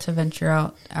 we'll get to venture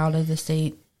out of the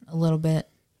state a little bit.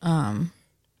 Now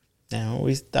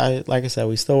like I said,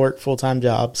 we still work full-time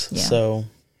jobs, Yeah. so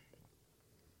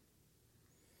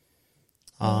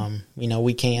you know,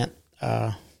 we can't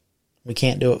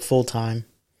do it full-time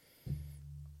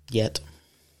yet.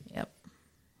 Yep.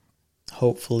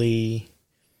 Hopefully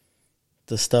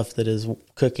the stuff that is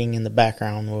cooking in the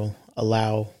background will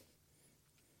allow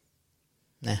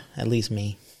at least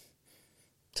me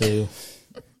to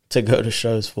go to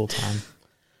shows full-time.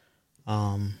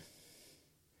 I'll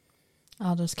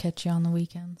just catch you on the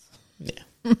weekends. Yeah.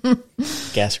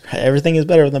 Gas, everything is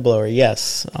better than the blower.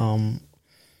 Yes.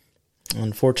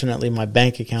 Unfortunately, my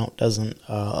bank account doesn't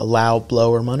allow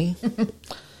blower money.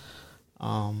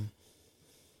 But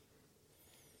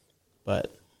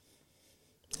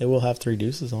it will have 3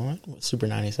 deuces on it with Super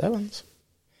 97s.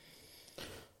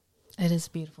 It is a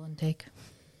beautiful intake.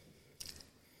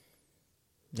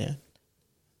 Yeah.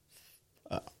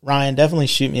 Ryan, definitely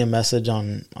shoot me a message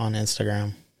on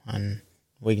Instagram and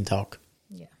we can talk.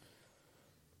 Yeah.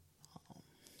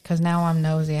 Because now I'm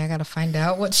nosy. I got to find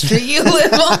out what street you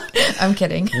live on. I'm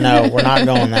kidding. No, we're not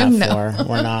going that No. far.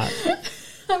 We're not.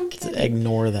 I'm kidding.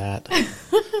 Ignore that.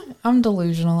 I'm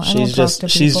delusional. She's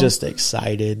just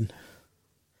excited.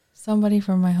 Somebody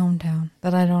from my hometown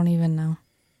that I don't even know.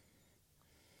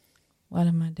 What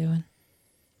am I doing?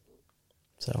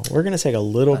 So we're going to take a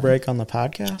little break on the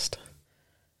podcast.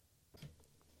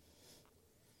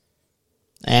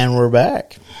 And we're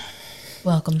back.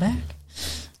 Welcome back.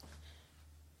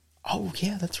 Oh,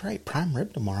 yeah, that's right. Prime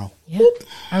rib tomorrow. Yeah.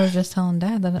 I was just telling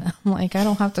Dad that I'm like, I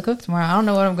don't have to cook tomorrow. I don't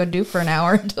know what I'm going to do for an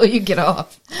hour until you get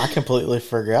off. I completely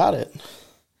forgot it.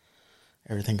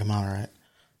 Everything come out all right.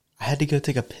 I had to go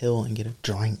take a pill and get a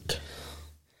drink.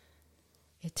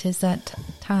 It is that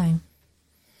time.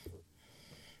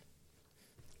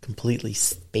 Completely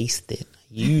spaced it.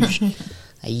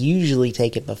 I usually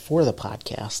take it before the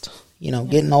podcast. You know,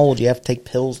 getting old, you have to take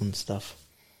pills and stuff.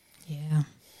 Yeah.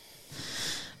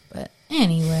 But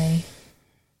anyway,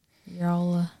 you're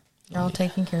all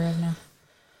taken care of now.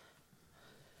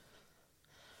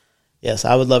 Yes,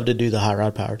 I would love to do the Hot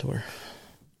Rod Power Tour.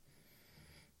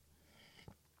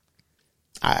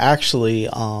 I actually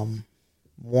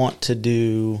want to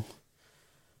do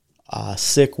a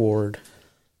sick ward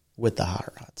with the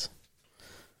hot rods.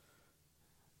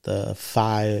 The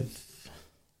five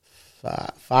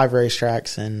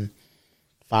racetracks in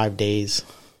 5 days,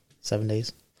 7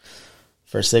 days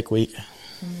for a sick week.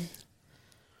 Mm-hmm.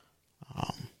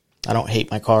 I don't hate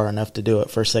my car enough to do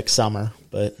it for sick summer,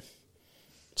 but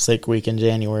sick week in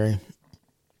January,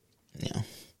 you know,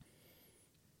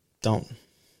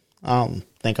 I don't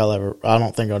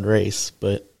think I'd race,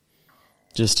 but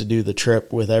just to do the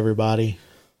trip with everybody,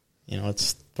 you know,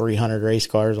 it's 300 race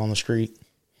cars on the street.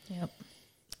 Yep.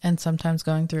 And sometimes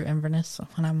going through Inverness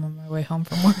when I'm on my way home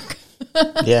from work.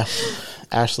 Yeah.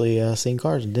 Ashley seen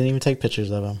cars and didn't even take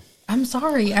pictures of them. I'm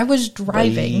sorry. I was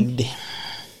driving.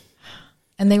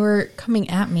 And they were coming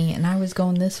at me, and I was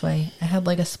going this way. I had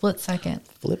like a split second.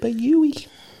 Flip a Yui.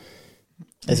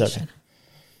 It's okay.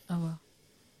 Oh, well.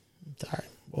 It's all right.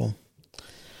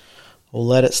 We'll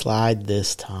let it slide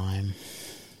this time.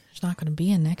 There's not going to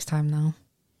be a next time, though.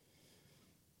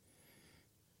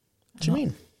 What do you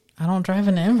mean? I don't drive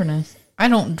in Inverness. I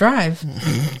don't drive.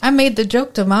 I made the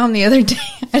joke to Mom the other day.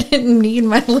 I didn't need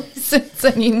my license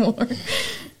anymore.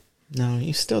 No,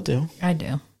 you still do. I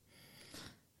do.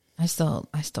 I still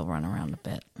run around a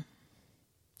bit.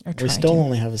 We still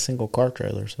only have a single car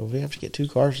trailer, so if we have to get 2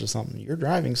 cars to something, you're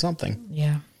driving something.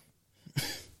 Yeah.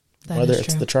 Whether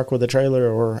it's the truck with a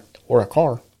trailer or a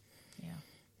car. Yeah.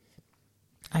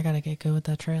 I gotta get good with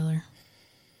that trailer.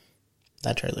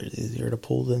 That trailer is easier to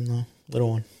pull than the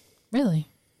little one. Really?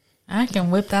 I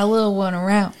can whip that little one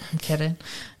around. I'm kidding.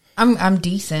 I'm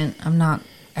decent. I'm not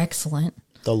excellent.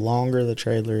 The longer the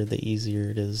trailer, the easier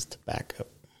it is to back up.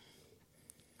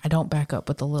 I don't back up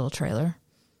with the little trailer.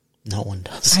 No one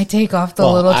does. I take off the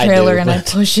little trailer and I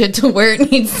push it to where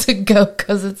it needs to go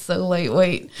because it's so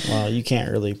lightweight. Well, you can't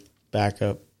really back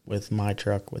up with my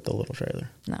truck with the little trailer.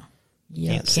 No.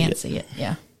 You can't see it.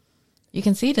 Yeah. You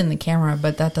can see it in the camera,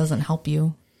 but that doesn't help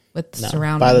you with the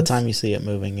surroundings. By the time you see it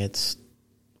moving, it's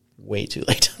way too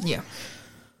late. Yeah.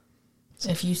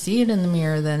 If you see it in the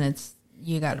mirror, then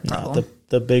you got a problem. No,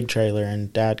 the big trailer,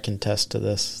 and Dad can attest to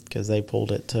this because they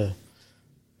pulled it to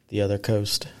the other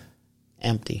coast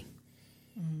empty.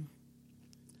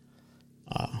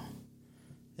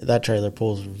 That trailer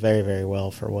pulls very, very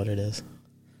well for what it is.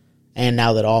 And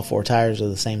now that all 4 tires are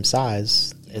the same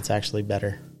size, it's actually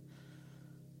better.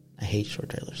 I hate short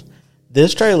trailers.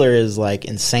 This trailer is like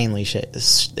insanely shaped.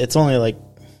 It's only like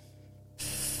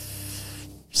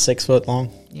 6 foot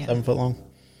long, 7 foot long.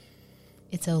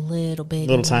 It's a little bit.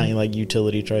 Little tiny like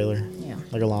utility trailer. Yeah.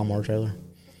 Like a lawnmower trailer.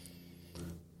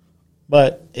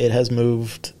 But it has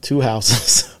moved 2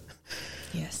 houses.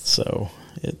 Yes. So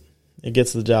it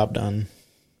gets the job done.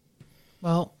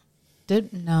 Well,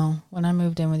 when I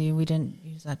moved in with you, we didn't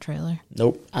use that trailer.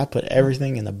 Nope. I put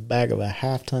everything in the back of a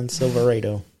 1/2-ton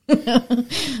Silverado.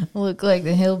 Look like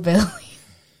the hillbilly.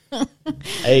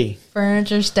 Hey.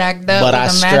 Furniture stacked up. But I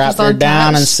strapped her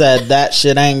down and said, that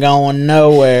shit ain't going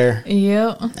nowhere.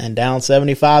 Yep. And down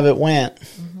 75 it went.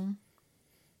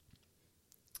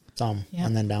 Yep.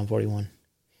 And then down 41.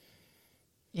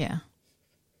 Yeah.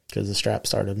 Because the strap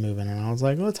started moving, and I was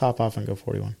like, let's hop off and go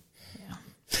 41. Yeah.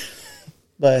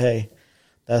 But hey,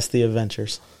 that's the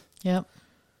adventures. Yep.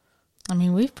 I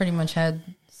mean, we've pretty much had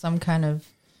some kind of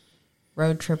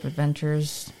road trip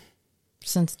adventures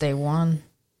since day one.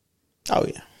 Oh,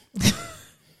 yeah.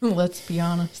 Let's be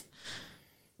honest.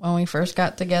 When we first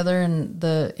got together and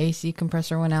the AC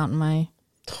compressor went out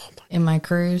in my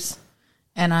cruise,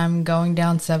 and I'm going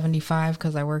down 75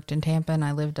 because I worked in Tampa and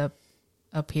I lived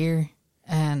up here,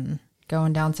 and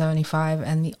going down 75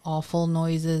 and the awful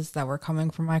noises that were coming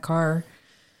from my car.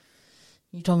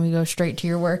 You told me to go straight to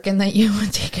your work and that you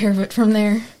would take care of it from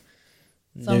there.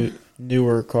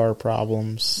 Newer car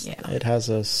problems. Yeah. It has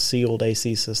a sealed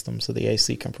AC system, so the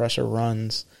AC compressor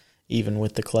runs even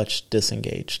with the clutch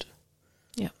disengaged.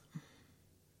 Yep.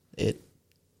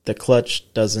 The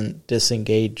clutch doesn't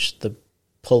disengage the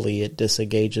pulley, it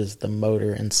disengages the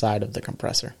motor inside of the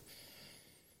compressor.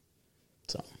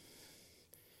 So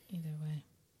either way,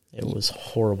 it was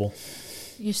horrible.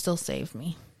 You still saved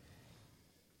me.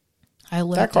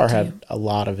 That car had a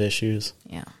lot of issues.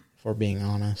 Yeah. If we're being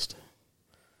honest.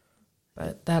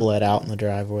 But that bled out in the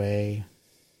driveway.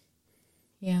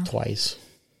 Yeah. Twice.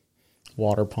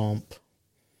 Water pump.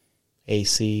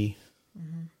 AC.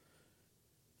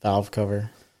 Valve cover.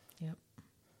 Yep.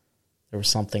 There was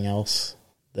something else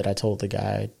that I told the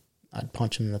guy I'd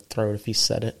punch him in the throat if he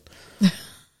said it.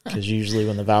 Because usually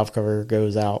when the valve cover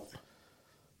goes out,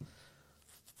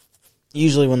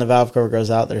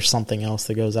 there's something else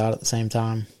that goes out at the same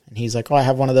time. And he's like, oh, I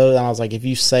have one of those. And I was like, if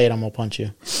you say it, I'm going to punch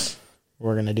you.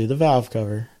 We're going to do the valve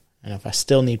cover. And if I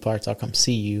still need parts, I'll come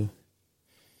see you.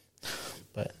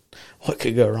 But what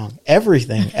could go wrong?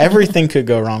 Everything could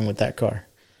go wrong with that car.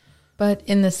 But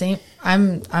in the same,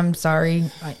 I'm sorry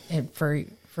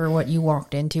for what you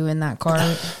walked into in that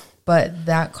car. But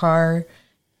that car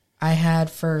I had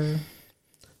for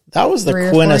that was the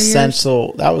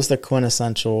quintessential. That was the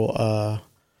quintessential.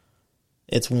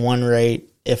 It's one rate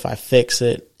if I fix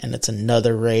it, and it's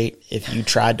another rate if you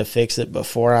tried to fix it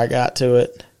before I got to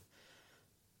it.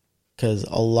 Because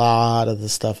a lot of the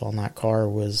stuff on that car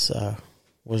was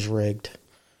rigged,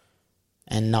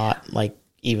 and not like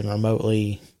even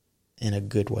remotely in a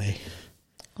good way.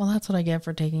 Well, that's what I get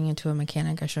for taking it to a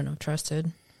mechanic I shouldn't have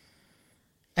trusted.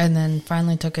 And then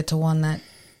finally took it to one that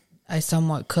I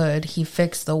somewhat could. He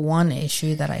fixed the one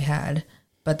issue that I had,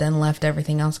 but then left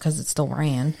everything else because it still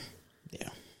ran. Yeah.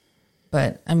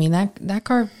 But, I mean, that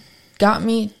car got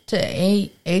me to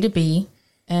A to B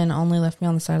and only left me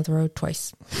on the side of the road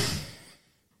twice.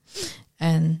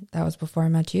 And that was before I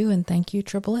met you, and thank you,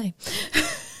 AAA.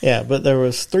 Yeah, but there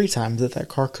was 3 times that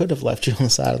car could have left you on the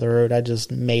side of the road. I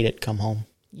just made it come home.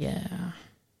 Yeah.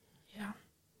 Yeah.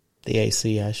 The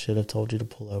AC, I should have told you to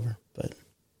pull over, but...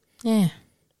 Yeah.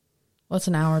 What's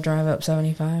an hour drive up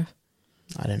 75?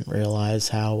 I didn't realize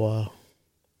how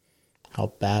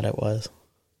bad it was.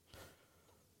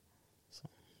 So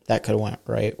that could have went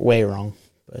way wrong,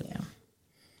 but... Yeah.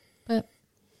 But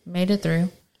made it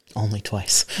through. Only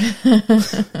twice.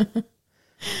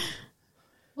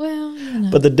 Well, you know.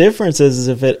 But the difference is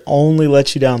if it only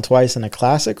lets you down twice in a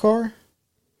classic car,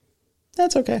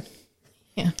 that's okay.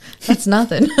 Yeah, that's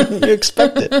nothing. You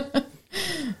expect it.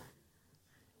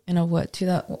 In a what? I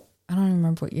don't even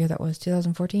remember what year that was.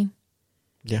 2014?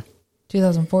 Yeah.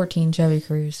 2014 Chevy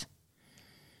Cruze.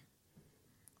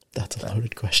 That's a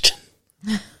loaded question.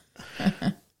 Yes.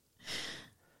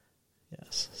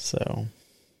 So.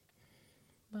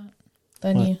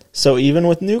 So even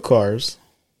with new cars,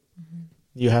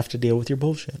 you have to deal with your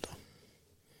bullshit.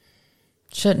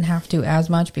 Shouldn't have to as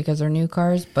much because they're new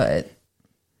cars, but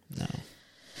no.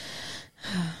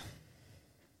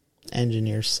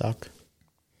 Engineers suck.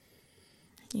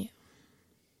 Yeah.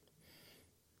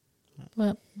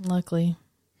 Well, luckily,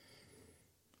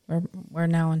 we're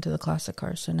now into the classic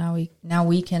cars, so now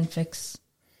we can fix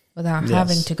without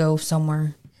having to go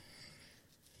somewhere.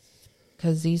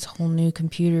 Because these whole new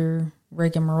computer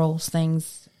rigmaroles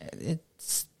things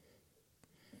It's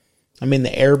I mean, the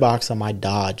airbox on my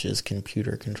Dodge is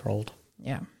computer controlled.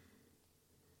 yeah.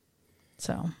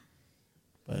 So,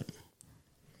 But,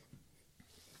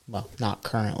 well, not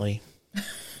currently.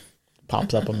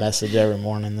 Pops up a message every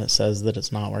morning that says that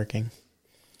it's not working.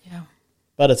 yeah.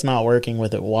 But it's not working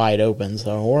with it wide open,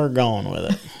 so we're going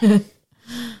with it.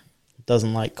 It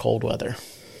doesn't like cold weather.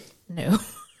 No.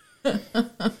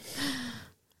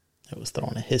 It was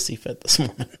throwing a hissy fit this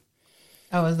morning.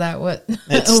 Oh, is that what?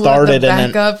 It started back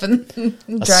and up and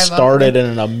I drive started up.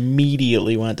 and it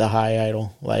immediately went to high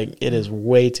idle. Like, it is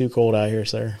way too cold out here,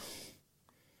 sir.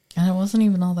 And it wasn't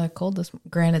even all that cold.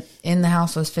 Granted, in the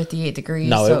house was 58 degrees.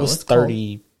 No, so it was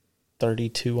cold.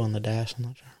 32 on the dash. I'm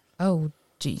not sure. Oh,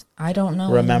 geez. I don't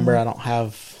know. Remember, I don't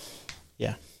have,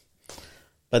 yeah.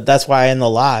 But that's why in the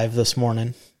live this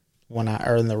morning,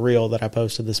 or in the reel that I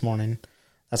posted this morning,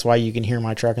 that's why you can hear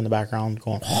my truck in the background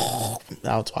going,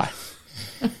 that's why.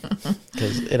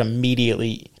 Because it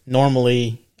immediately,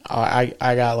 normally, I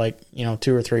got like,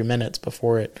 2 or 3 minutes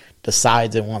before it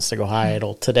decides it wants to go high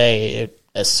idle. Today,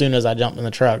 as soon as I jumped in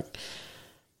the truck,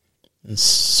 and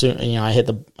soon, I hit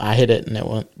it and it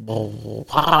went,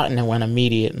 and it went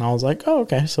immediate. And I was like, oh,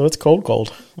 okay, so it's cold.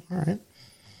 All right.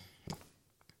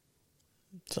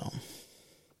 So.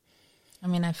 I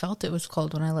mean, I felt it was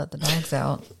cold when I let the dogs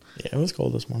out. Yeah, it was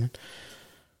cold this morning.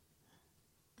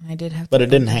 I did have to. But it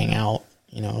didn't hang out,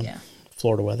 Yeah.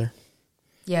 Florida weather.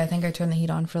 Yeah, I think I turned the heat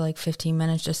on for like 15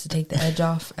 minutes just to take the edge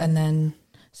off and then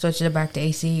switched it back to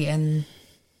AC. And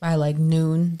by like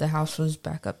noon, the house was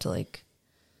back up to like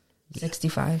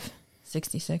 65,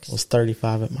 66. It was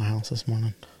 35 at my house this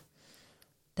morning.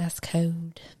 That's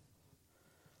cold.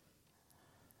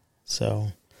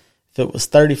 So if it was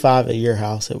 35 at your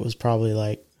house, it was probably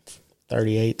like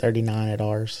 38, 39 at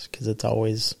ours because it's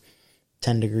always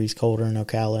 10 degrees colder in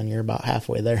Ocala and you're about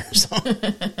halfway there. So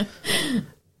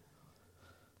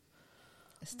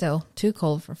Still too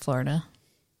cold for Florida.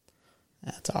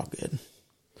 that's all good.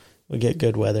 We get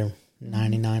good weather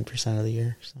 99% of the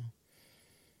year. So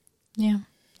Yeah,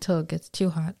 till it gets too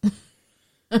hot.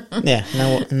 yeah,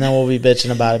 and then we'll be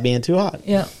bitching about it being too hot.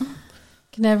 Yep.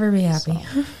 Can never be happy.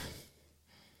 So.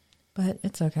 But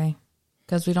it's okay.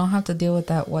 Because we don't have to deal with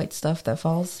that white stuff that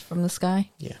falls from the sky.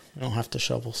 Yeah, we don't have to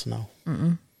shovel snow.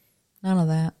 None of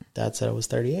that. Dad said it was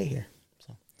 38 here.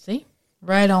 So See?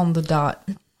 Right on the dot.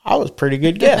 I was a pretty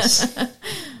good guess.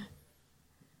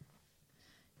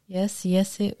 Yes,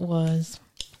 it was.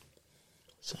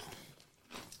 So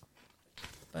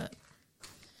But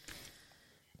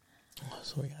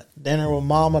we got dinner with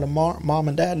mom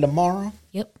and dad tomorrow.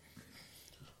 yep.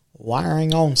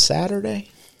 Wiring on Saturday.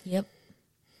 Yep.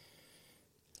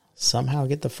 Somehow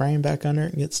get the frame back under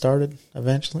it and get started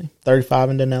eventually. 35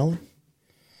 in Denali.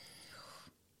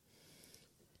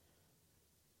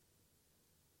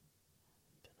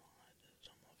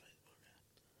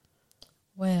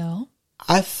 Well,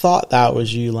 I thought that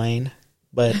was you, Lane,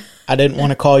 but I didn't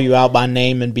want to call you out by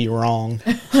name and be wrong.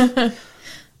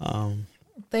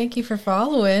 thank you for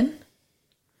following.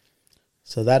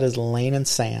 So that is Lane and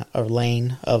Sam, or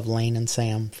Lane of Lane and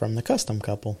Sam from the Custom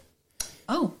Couple.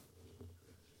 Oh.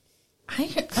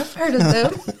 I've heard of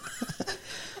them.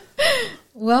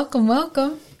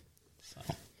 Welcome.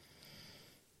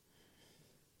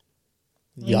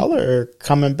 Y'all are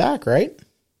coming back, right?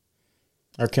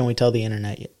 Or can we tell the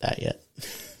internet that yet?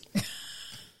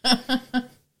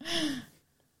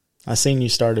 I seen you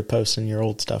started posting your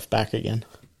old stuff back again.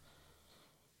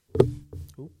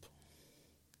 Oop.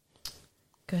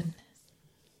 Goodness.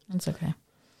 That's okay.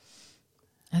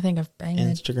 I think I've banged it.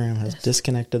 Instagram has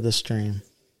disconnected the stream.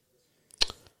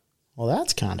 Well,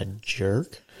 that's kind of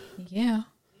jerk. Yeah.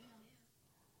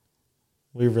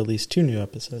 We released 2 new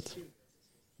episodes.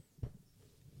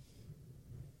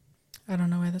 I don't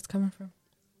know where that's coming from.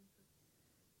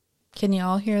 Can you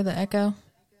all hear the echo?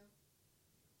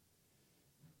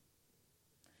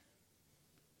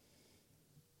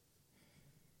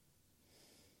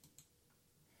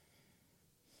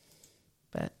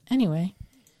 But anyway,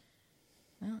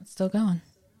 well, it's still going.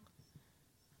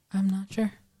 I'm not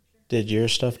sure. Did your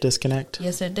stuff disconnect?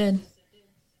 Yes, it did.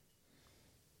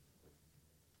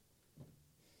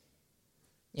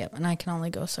 Yep, and I can only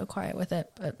go so quiet with it,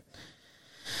 but...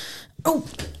 Oh!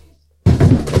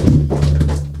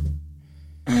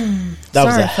 That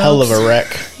was Sorry, a hell of folks. a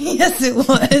wreck. Yes, it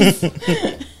was.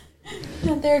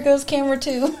 And there goes camera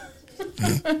 2.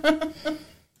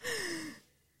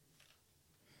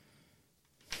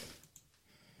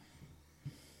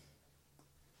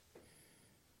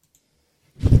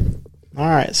 All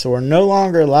right, so we're no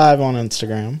longer live on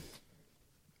Instagram.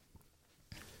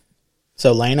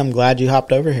 So, Lane, I'm glad you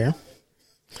hopped over here.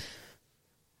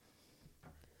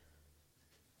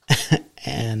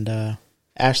 and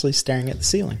Ashley's staring at the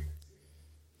ceiling.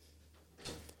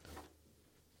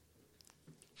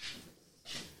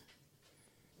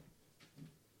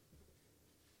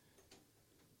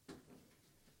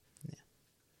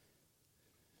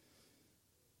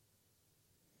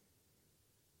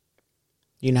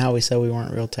 You know how we said we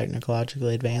weren't real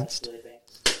technologically advanced?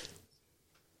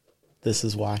 This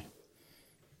is why.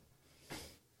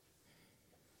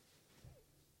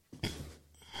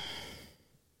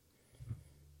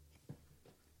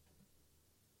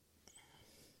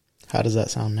 How does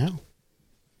that sound now?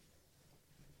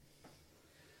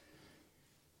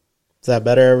 Is that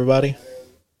better, everybody?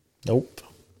 Nope.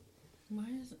 Why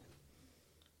is it?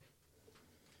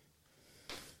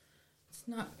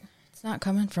 It's not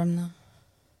coming from the...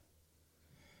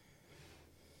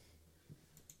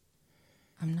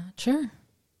 I'm not sure.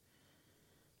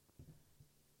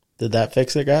 Did that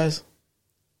fix it, guys?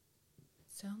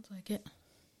 Sounds like it.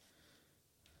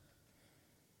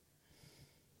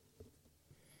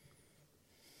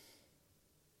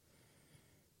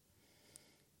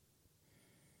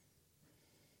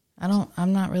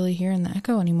 I'm not really hearing the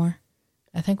echo anymore.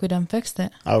 I think we done fixed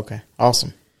it. Okay,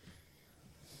 awesome.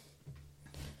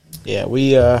 Yeah,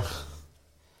 we,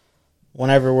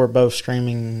 whenever we're both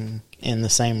streaming in the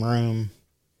same room,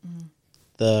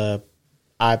 the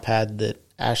iPad that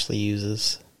Ashley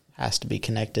uses has to be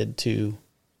connected to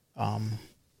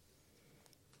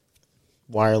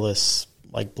wireless,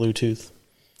 like Bluetooth.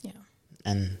 Yeah.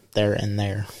 And they're in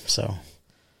there, so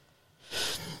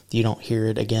you don't hear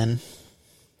it again.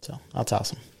 So that's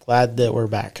awesome. Glad that we're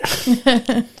back.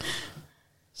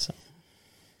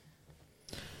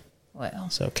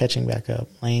 So catching back up.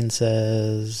 Lane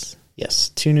says, yes,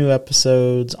 2 new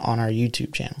episodes on our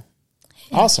YouTube channel.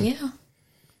 Awesome. Yeah.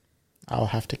 I'll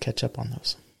have to catch up on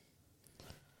those.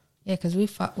 Yeah, because we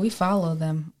follow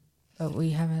them, but we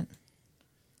haven't.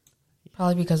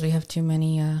 Probably because we have too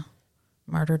many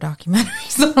murder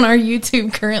documentaries on our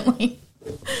YouTube currently.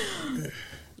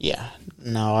 Yeah.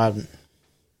 No,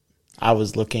 I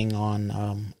was looking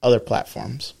on other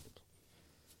platforms.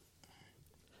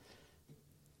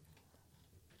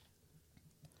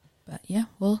 But yeah,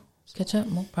 we'll catch up.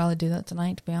 We'll probably do that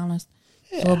tonight, to be honest.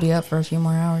 Yeah. So we'll be up for a few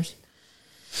more hours.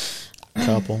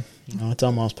 Couple. It's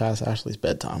almost past Ashley's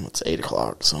bedtime. It's 8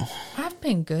 o'clock, so. I've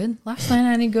been good. Last night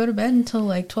I didn't go to bed until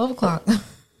like 12 o'clock.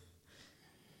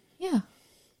 Yeah.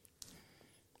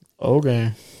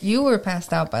 Okay. You were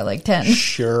passed out by like 10.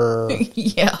 Sure.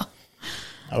 Yeah.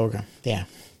 Okay. Yeah.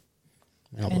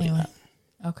 I don't believe that.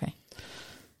 Okay.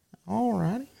 All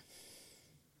righty.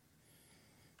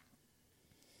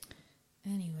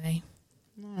 Anyway.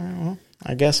 All right, well,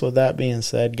 I guess with that being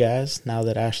said, guys, now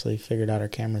that Ashley figured out her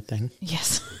camera thing.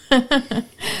 Yes.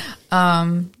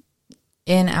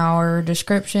 In our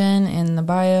description, in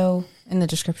the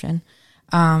description,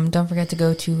 don't forget to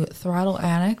go to Throttle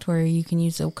Addict, where you can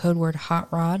use the code word Hot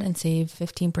Rod and save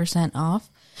 15%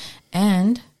 off.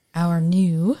 And our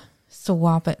new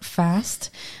Swap It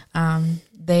Fast.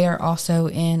 They are also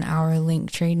in our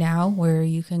Linktree now, where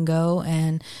you can go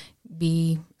and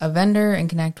be a vendor and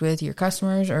connect with your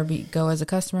customers, or go as a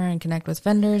customer and connect with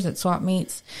vendors at swap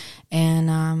meets.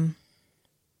 And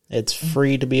it's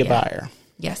free to be a buyer.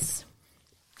 Yes.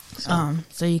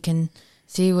 So you can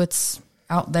see what's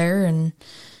out there and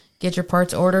get your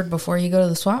parts ordered before you go to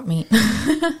the swap meet,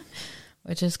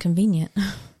 which is convenient.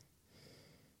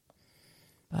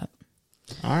 But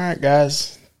all right,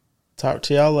 guys. Talk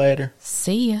to y'all later.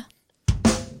 See ya.